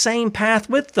that same path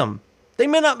with them. They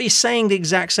may not be saying the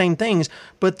exact same things,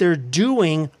 but they're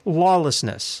doing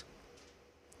lawlessness.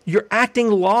 You're acting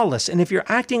lawless, and if you're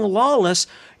acting lawless,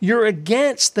 you're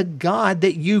against the God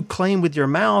that you claim with your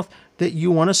mouth that you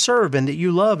want to serve and that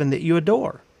you love and that you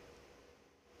adore.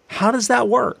 How does that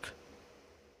work?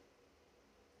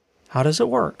 How does it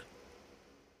work?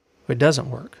 It doesn't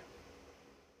work.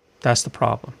 That's the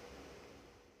problem.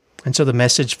 And so the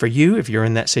message for you, if you're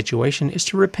in that situation, is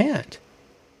to repent.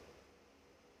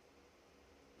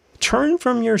 Turn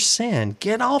from your sin.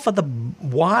 Get off of the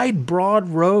wide, broad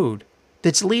road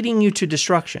that's leading you to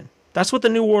destruction. That's what the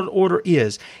New World Order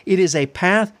is. It is a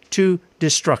path to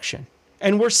destruction.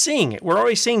 And we're seeing it. We're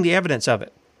already seeing the evidence of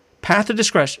it. Path to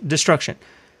destruction.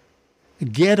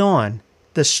 Get on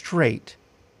the straight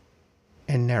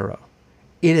and narrow.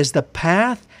 It is the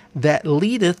path that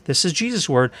leadeth, this is Jesus'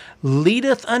 word,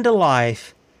 leadeth unto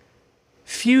life.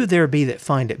 Few there be that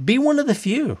find it. Be one of the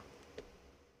few.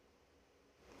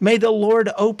 May the Lord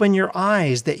open your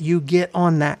eyes that you get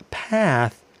on that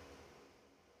path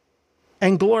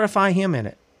and glorify Him in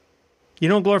it. You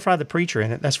don't glorify the preacher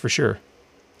in it, that's for sure.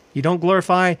 You don't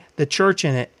glorify the church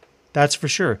in it, that's for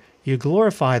sure. You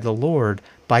glorify the Lord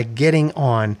by getting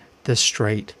on the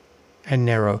straight and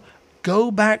narrow.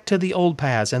 Go back to the old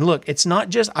paths. And look, it's not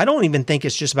just, I don't even think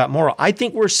it's just about moral. I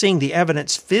think we're seeing the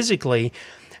evidence physically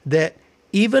that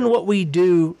even what we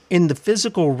do in the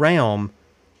physical realm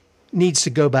needs to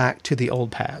go back to the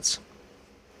old paths.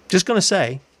 Just going to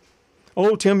say,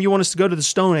 oh, Tim, you want us to go to the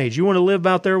Stone Age. You want to live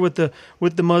out there with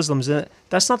the Muslims.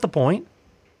 That's not the point.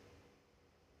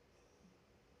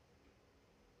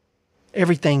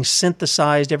 Everything's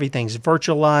synthesized, everything's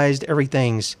virtualized,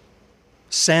 everything's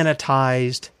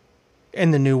sanitized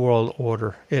in the New World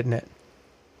Order, isn't it?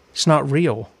 It's not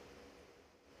real.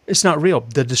 It's not real.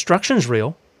 The destruction's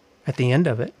real at the end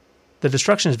of it. The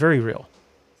destruction is very real.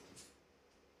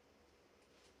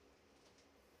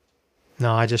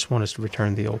 No, I just want us to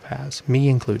return to the old paths, me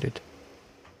included.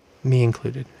 Me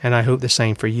included. And I hope the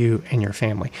same for you and your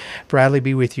family. Bradley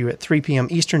be with you at 3 p.m.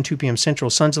 Eastern, 2 p.m. Central,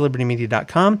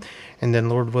 sonsoflibertymedia.com. And then,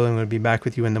 Lord willing, we'll be back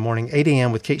with you in the morning, 8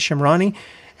 a.m. with Kate Shimrani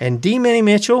and D. Manny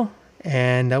Mitchell.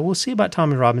 And we'll see about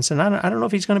Tommy Robinson. I don't know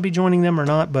if he's going to be joining them or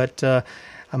not, but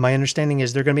my understanding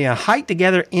is they're going to be on a hike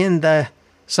together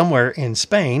somewhere in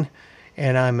Spain.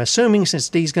 And I'm assuming since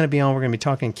Dee's going to be on, we're going to be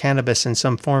talking cannabis in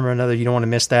some form or another. You don't want to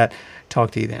miss that.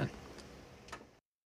 Talk to you then.